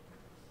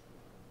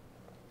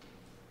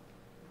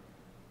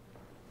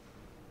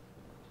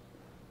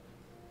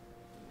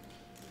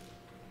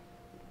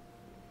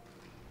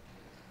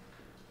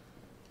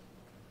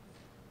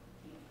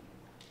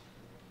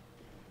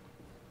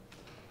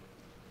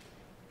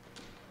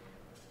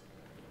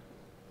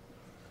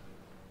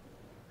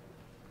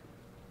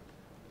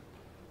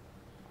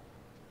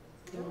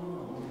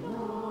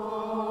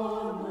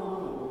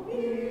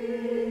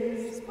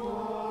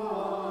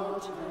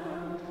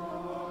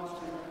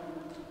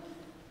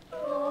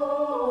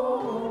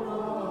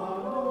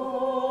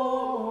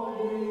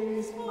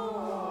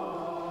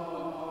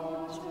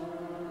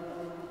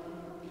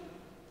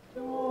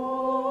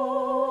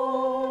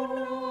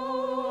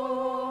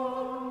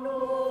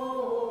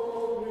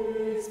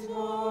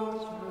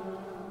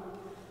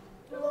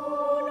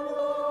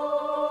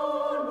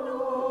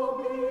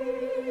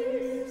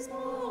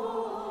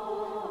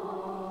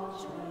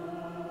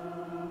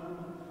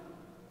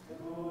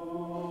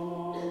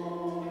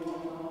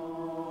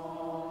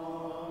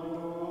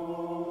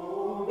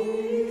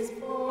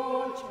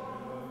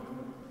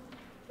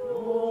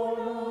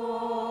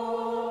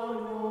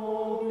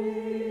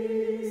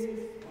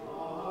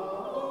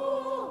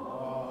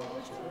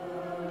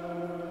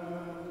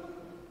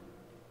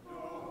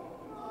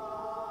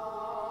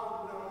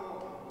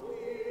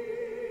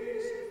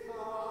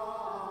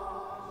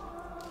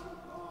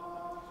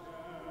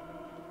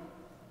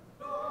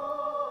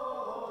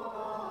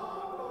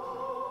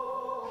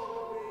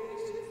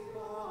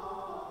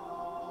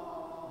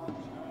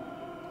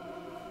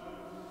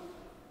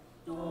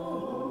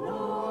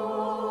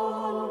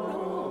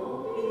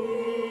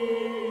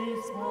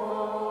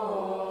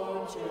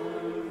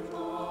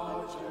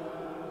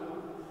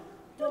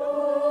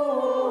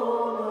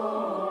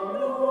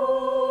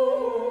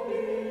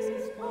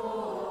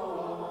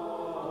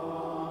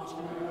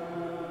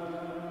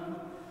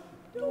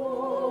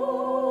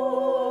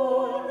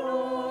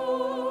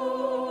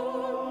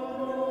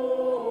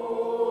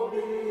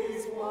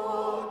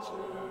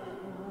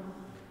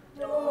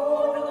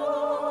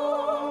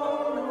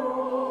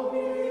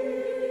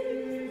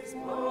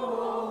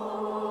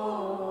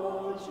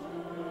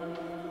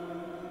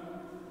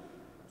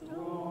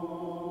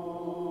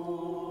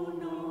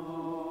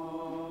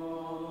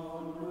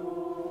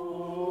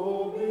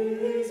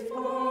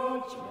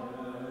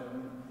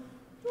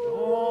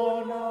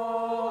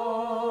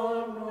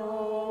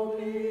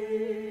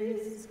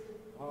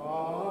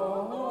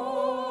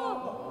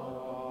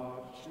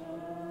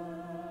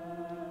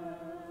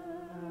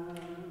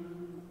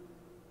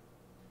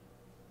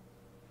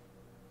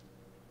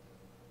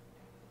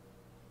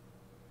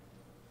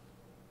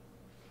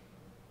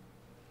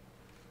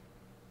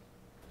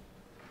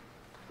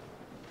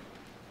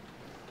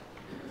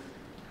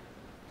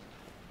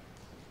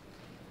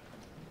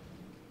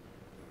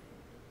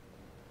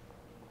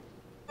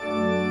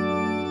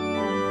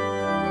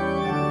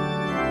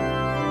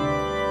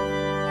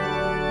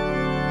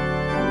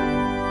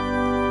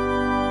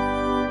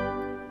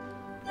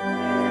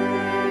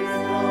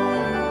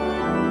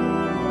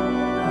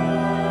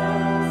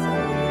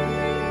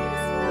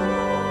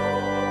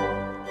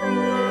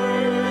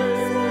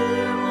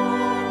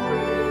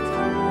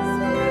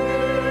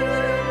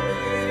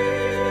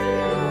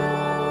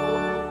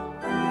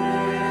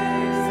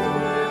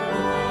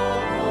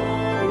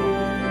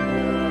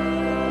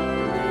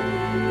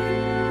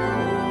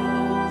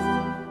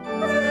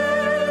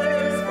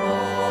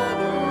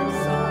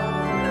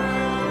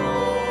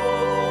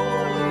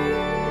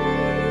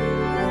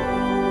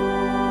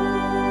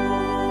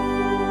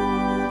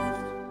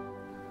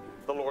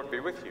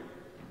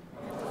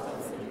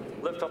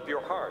 Lift up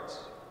your hearts.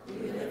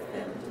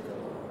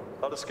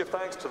 Let us give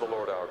thanks to the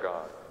Lord our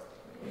God.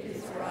 It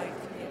is right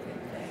to give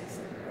him thanks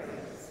and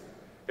praise.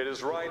 It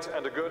is right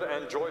and a good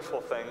and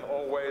joyful thing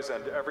always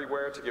and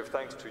everywhere to give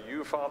thanks to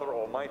you, Father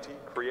Almighty,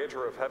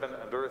 creator of heaven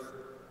and earth,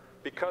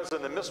 because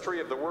in the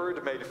mystery of the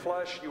Word made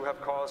flesh you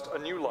have caused a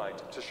new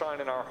light to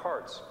shine in our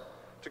hearts,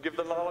 to give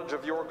the knowledge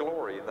of your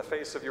glory in the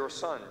face of your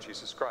Son,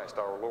 Jesus Christ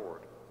our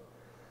Lord.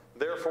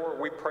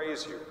 Therefore we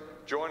praise you,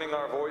 joining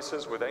our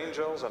voices with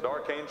angels and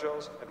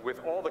archangels and with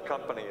all the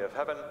company of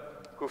heaven,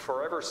 who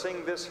forever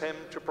sing this hymn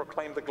to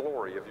proclaim the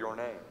glory of your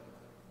name.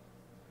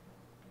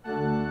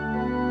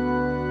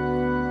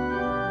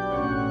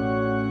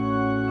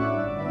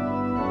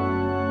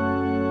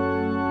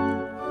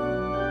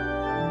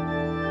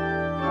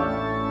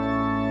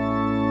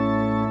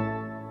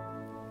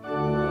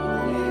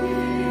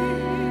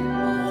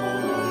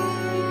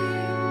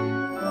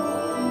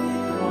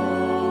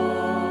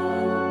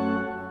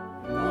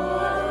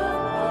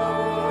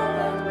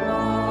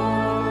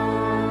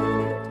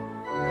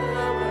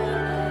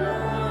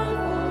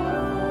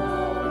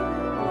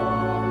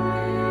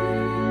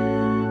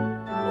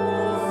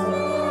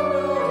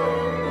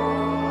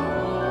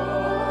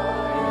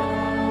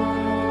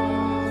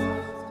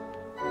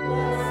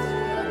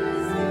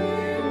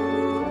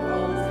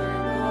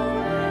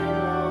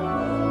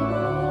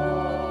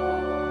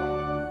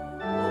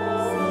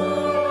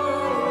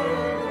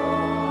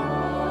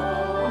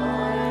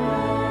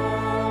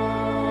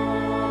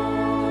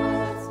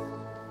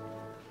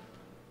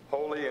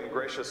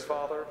 gracious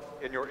Father,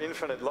 in your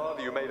infinite love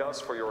you made us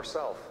for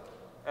yourself,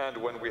 and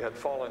when we had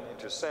fallen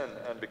into sin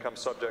and become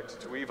subject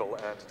to evil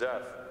and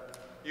death,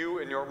 you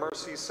in your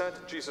mercy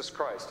sent Jesus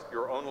Christ,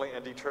 your only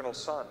and eternal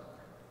Son,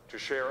 to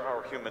share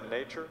our human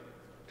nature,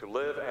 to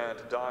live and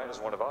die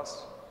as one of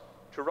us,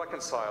 to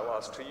reconcile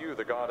us to you,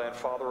 the God and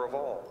Father of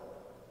all.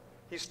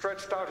 He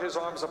stretched out his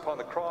arms upon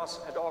the cross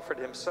and offered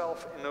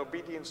himself in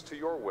obedience to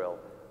your will,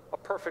 a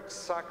perfect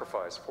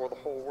sacrifice for the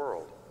whole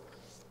world.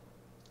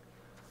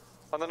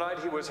 On the night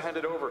he was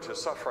handed over to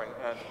suffering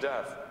and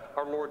death,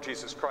 our Lord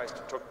Jesus Christ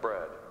took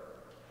bread.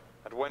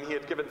 And when he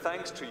had given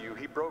thanks to you,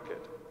 he broke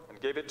it and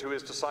gave it to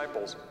his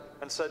disciples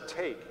and said,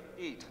 "Take,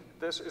 eat,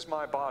 this is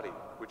my body,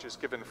 which is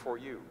given for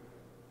you.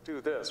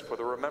 Do this for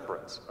the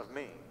remembrance of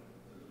me."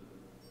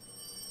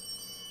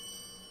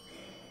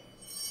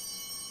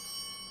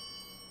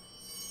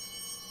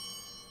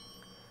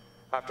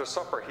 After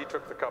supper, he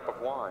took the cup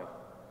of wine,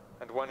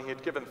 and when he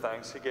had given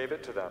thanks, he gave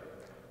it to them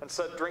and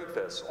said, "Drink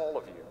this, all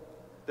of you.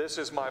 This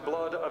is my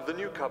blood of the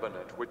new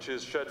covenant, which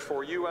is shed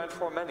for you and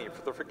for many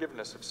for the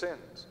forgiveness of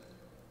sins.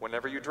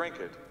 Whenever you drink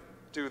it,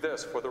 do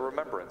this for the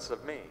remembrance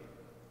of me."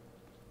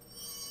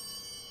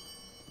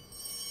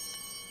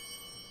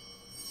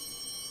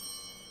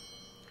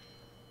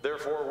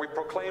 Therefore, we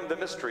proclaim the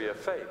mystery of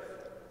faith.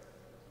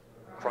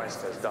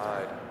 Christ has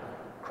died.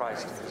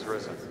 Christ is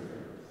risen.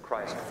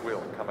 Christ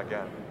will come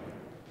again.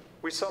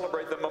 We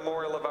celebrate the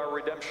memorial of our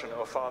redemption,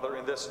 O Father,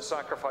 in this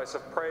sacrifice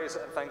of praise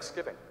and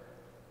thanksgiving.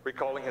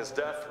 Recalling his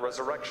death,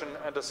 resurrection,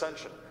 and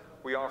ascension,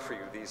 we offer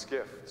you these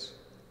gifts.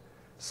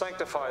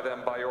 Sanctify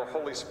them by your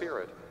Holy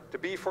Spirit, to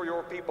be for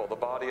your people the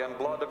body and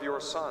blood of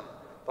your Son,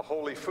 the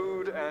holy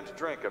food and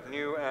drink of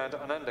new and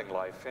unending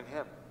life in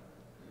him.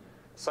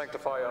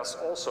 Sanctify us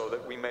also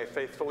that we may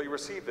faithfully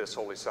receive this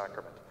holy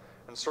sacrament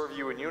and serve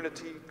you in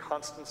unity,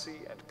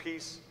 constancy, and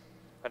peace,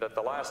 and at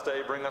the last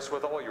day bring us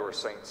with all your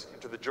saints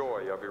into the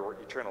joy of your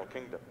eternal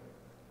kingdom.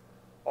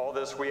 All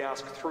this we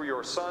ask through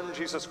your Son,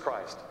 Jesus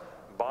Christ,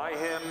 by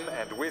him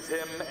and with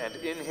him and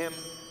in him,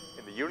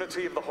 in the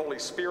unity of the Holy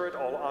Spirit.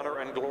 All honor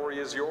and glory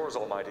is yours,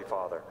 Almighty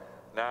Father,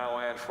 now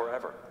and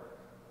forever.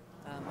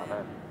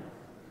 Amen.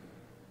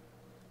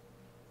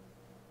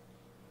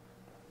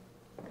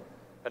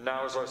 And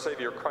now, as our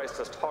Savior Christ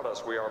has taught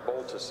us, we are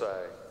bold to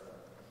say,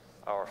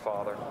 Our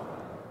Father,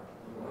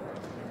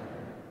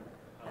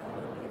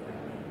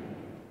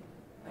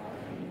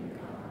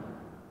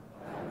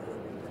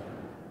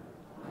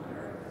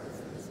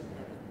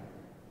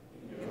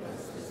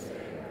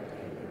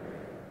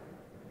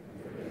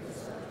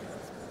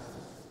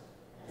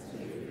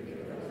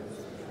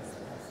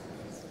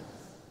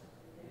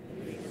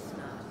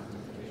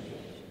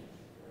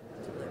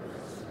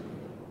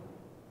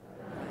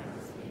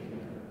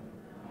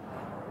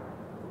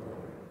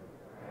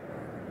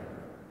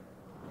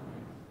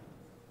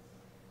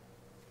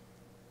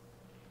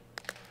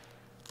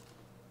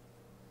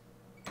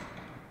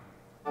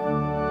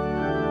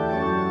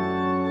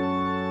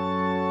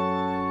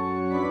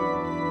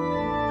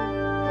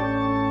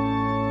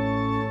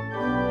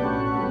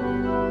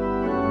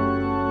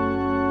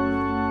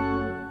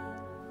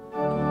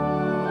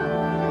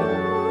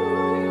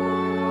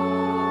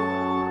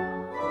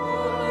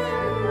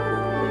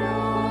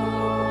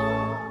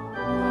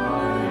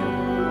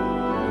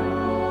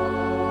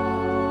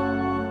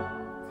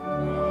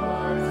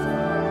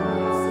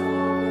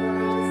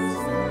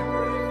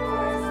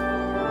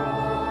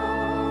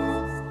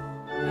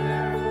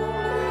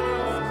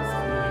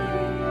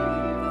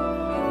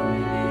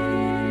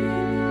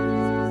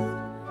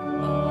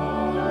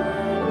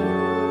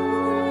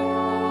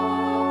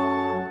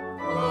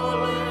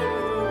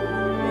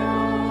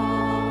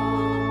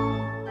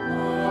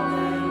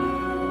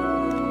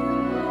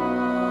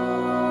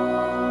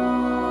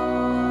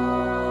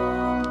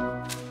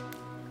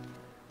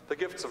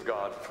 gifts of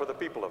God for the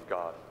people of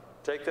God.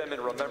 Take them in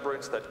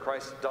remembrance that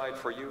Christ died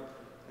for you,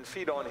 and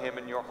feed on him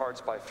in your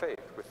hearts by faith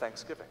with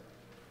thanksgiving.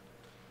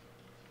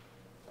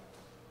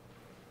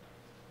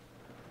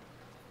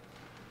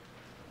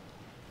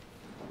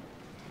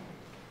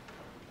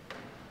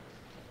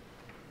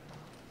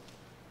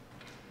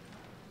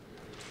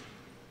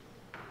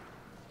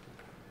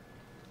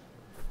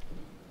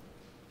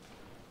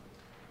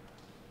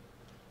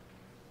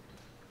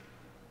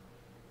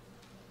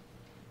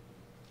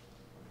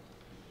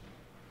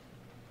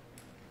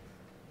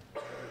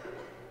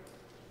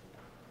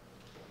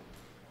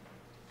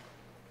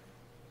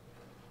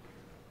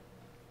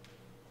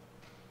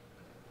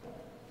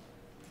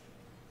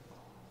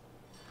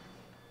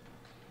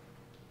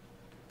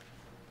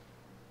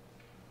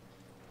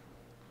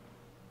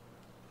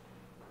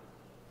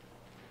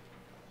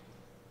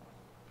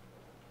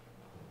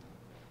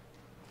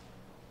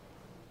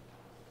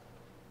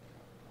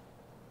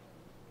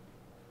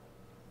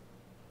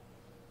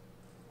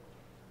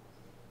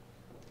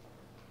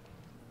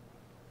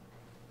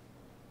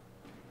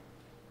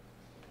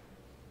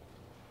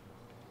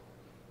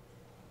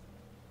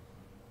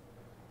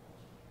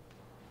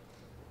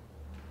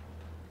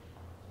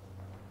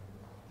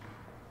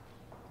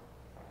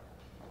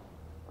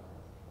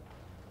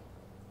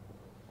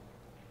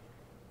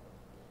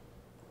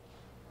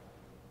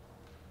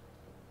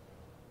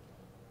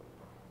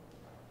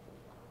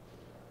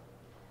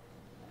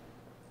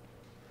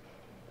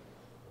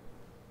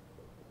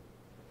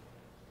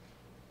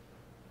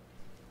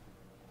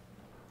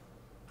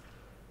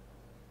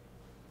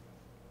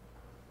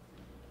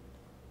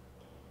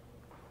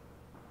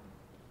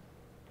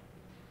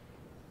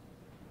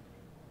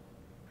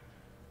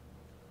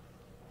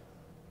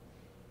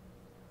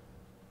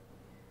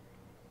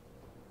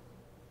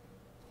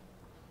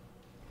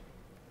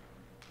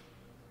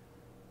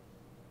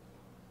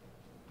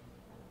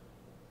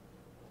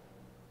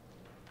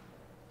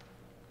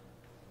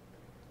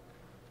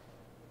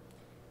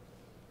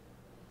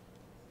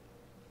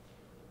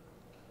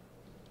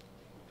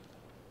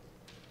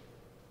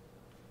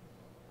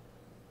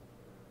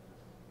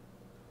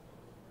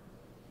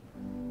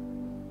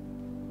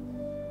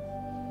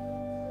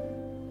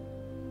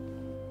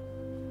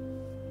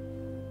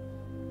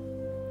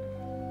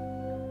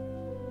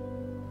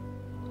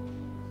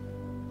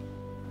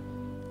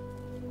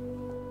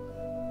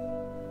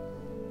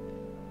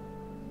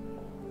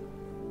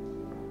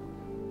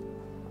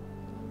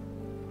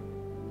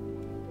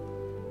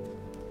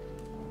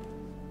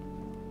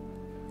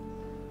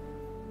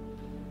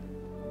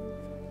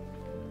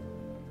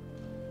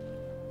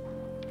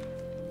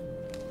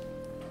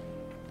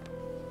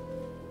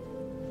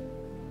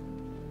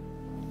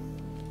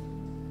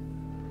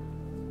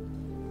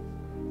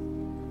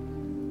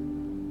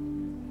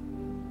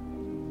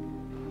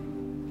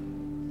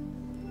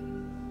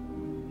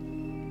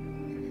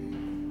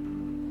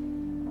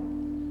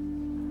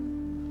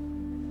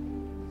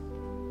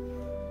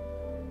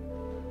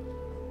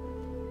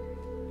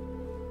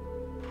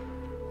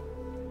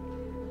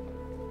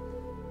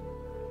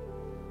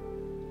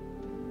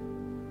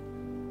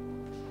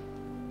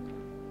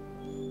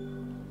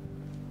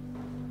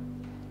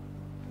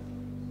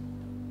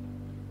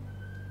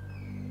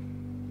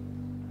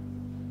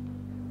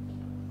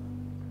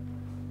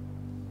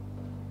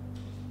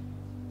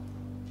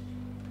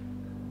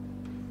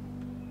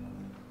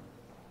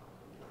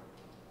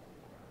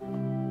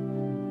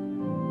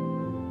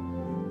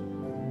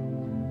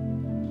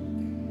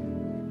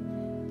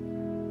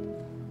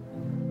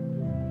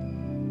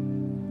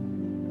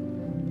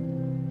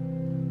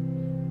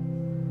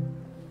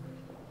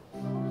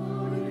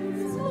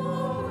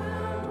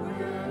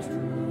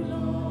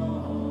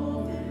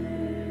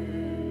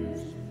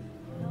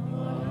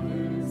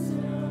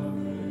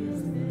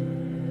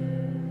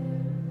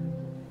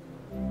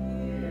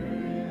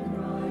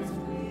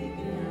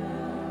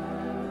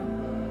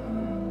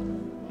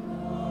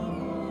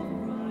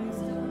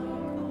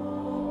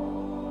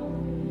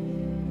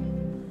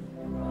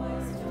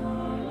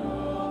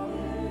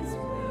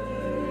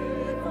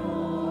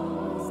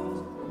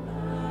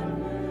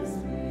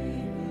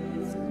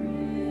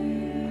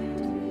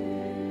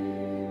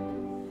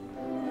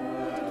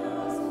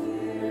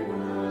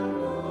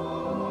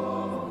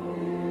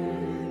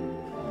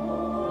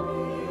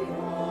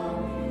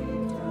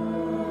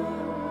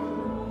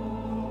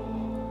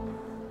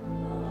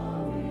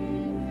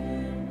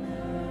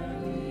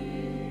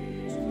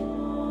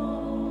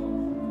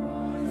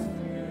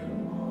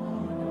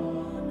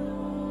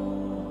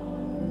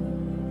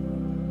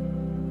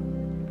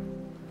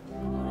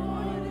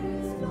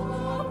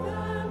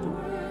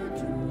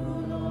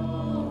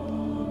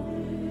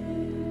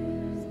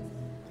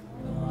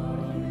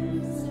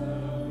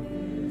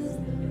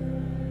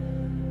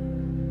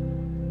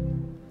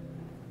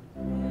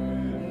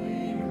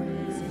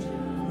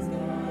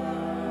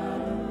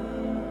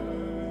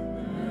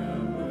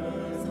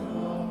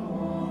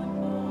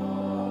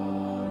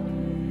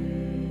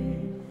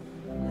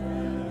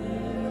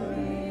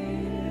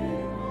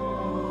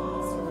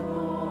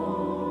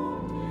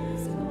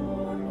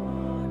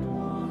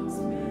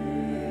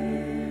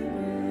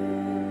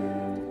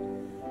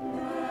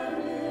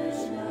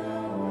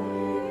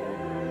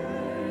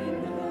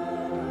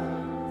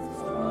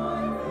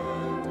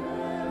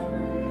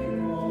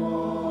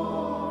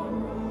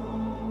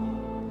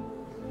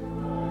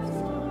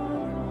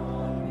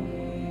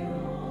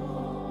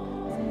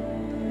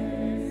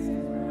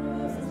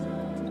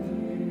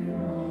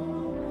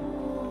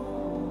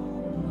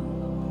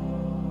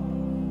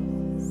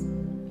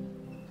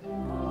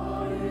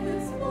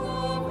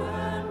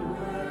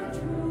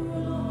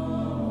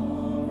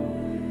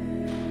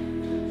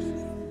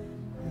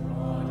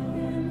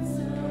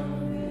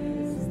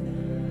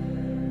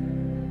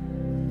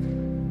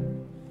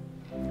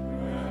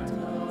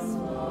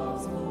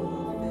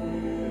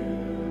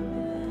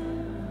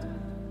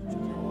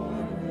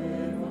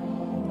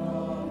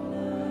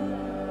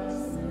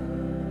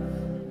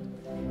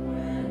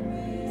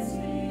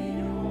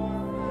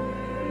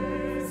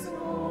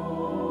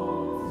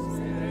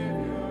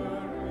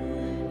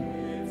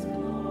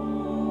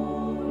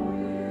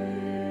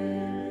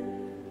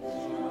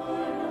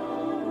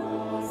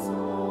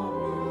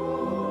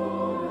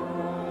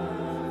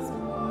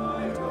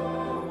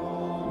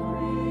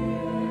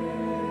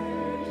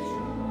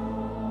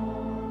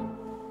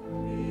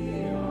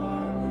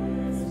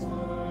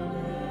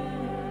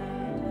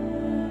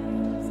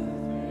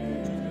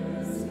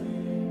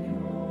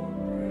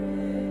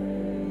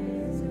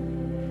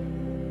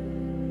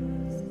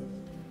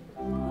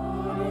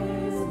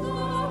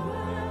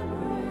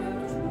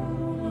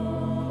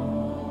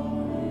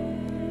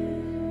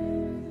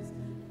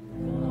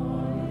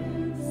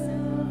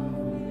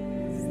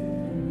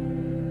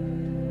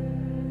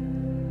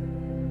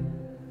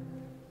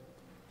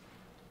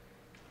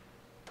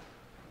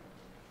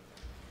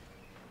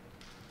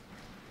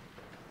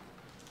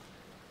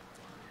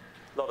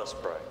 Let us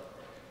pray.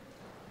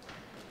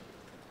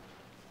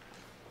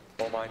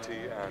 Almighty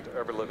and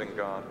ever-living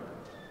God,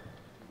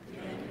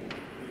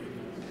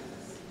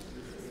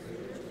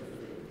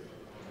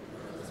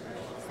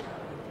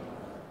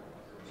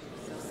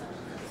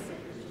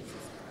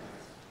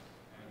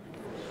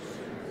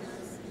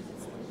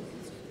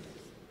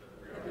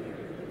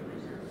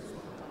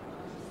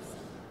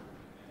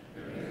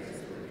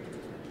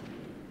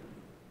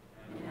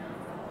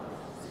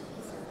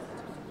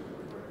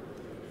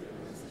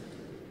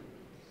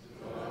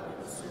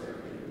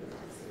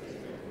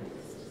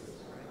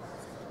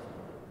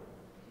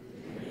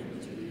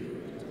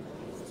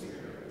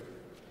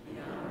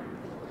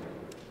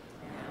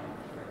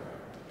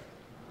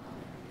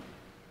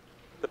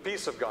 the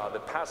peace of God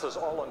that passes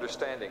all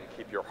understanding,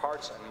 keep your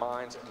hearts and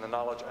minds in the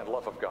knowledge and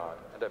love of God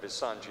and of his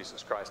Son,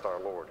 Jesus Christ our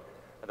Lord.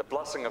 And the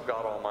blessing of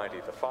God Almighty,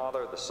 the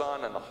Father, the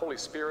Son, and the Holy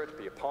Spirit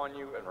be upon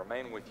you and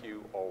remain with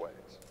you always.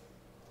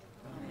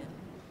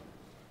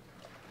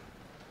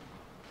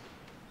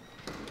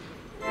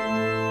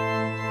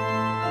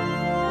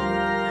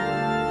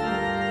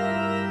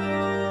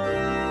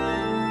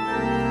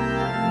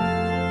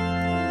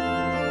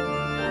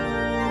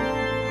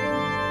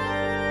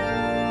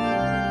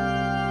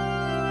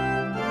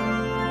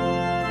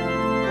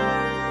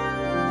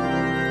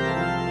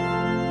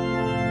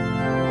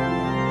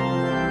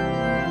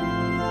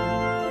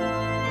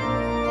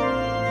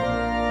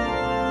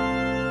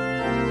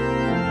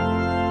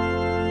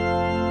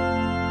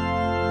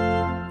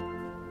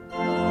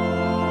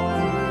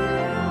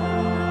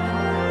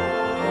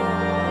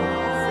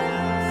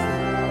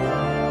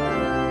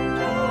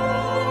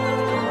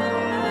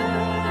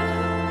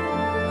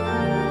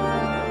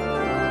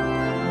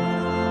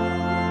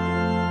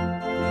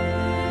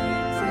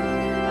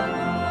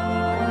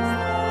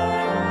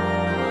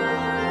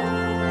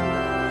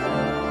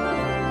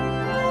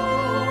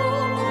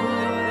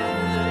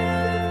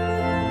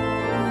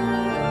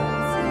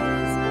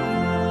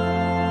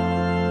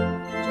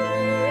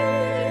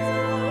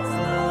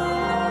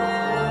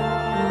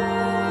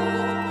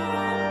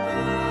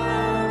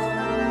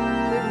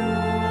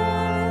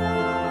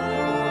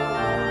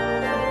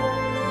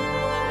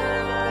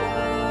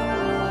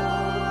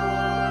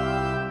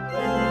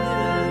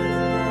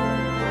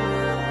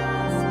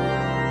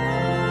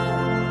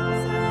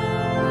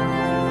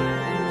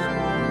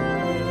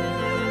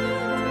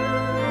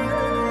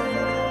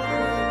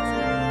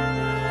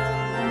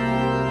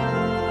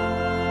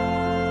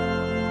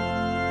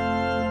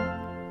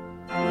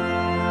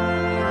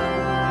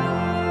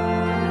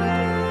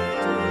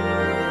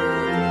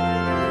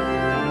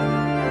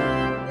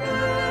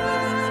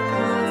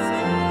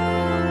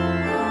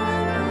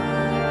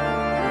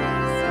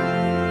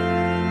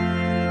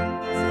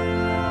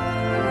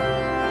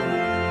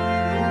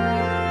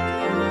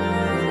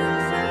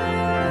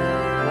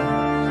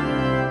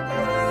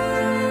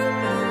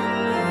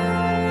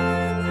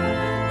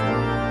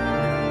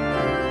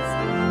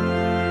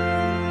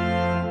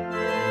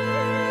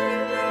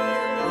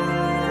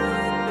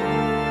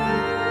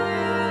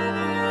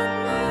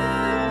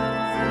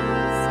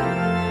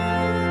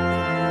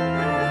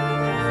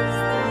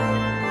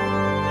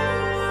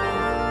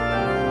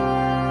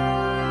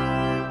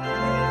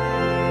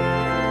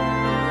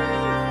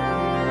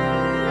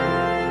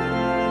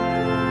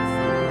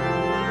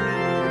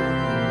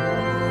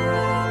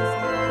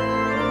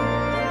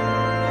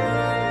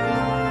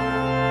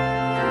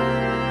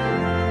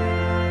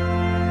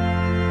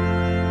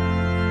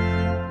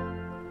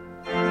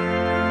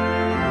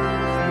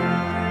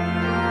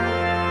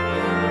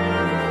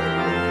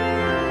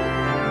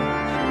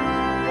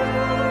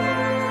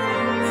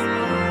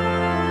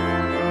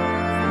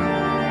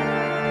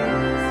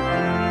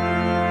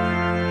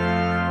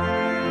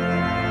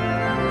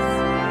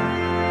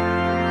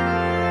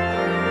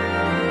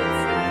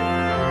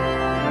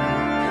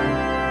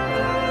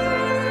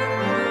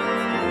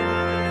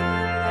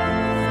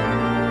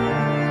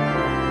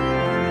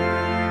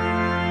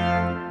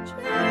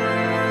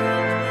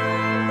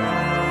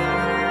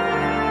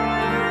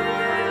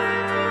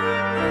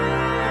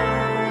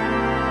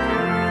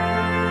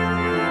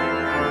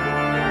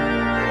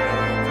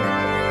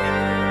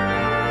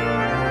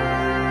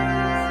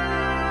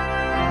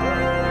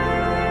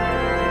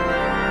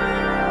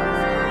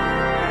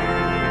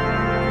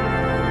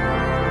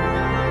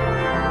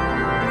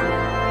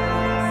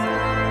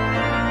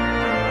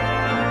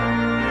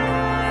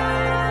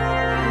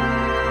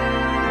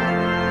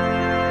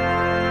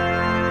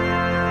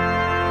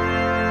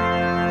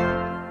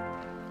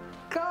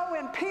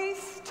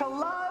 To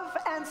love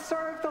and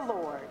serve the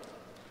Lord.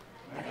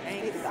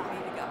 Thanks be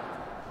to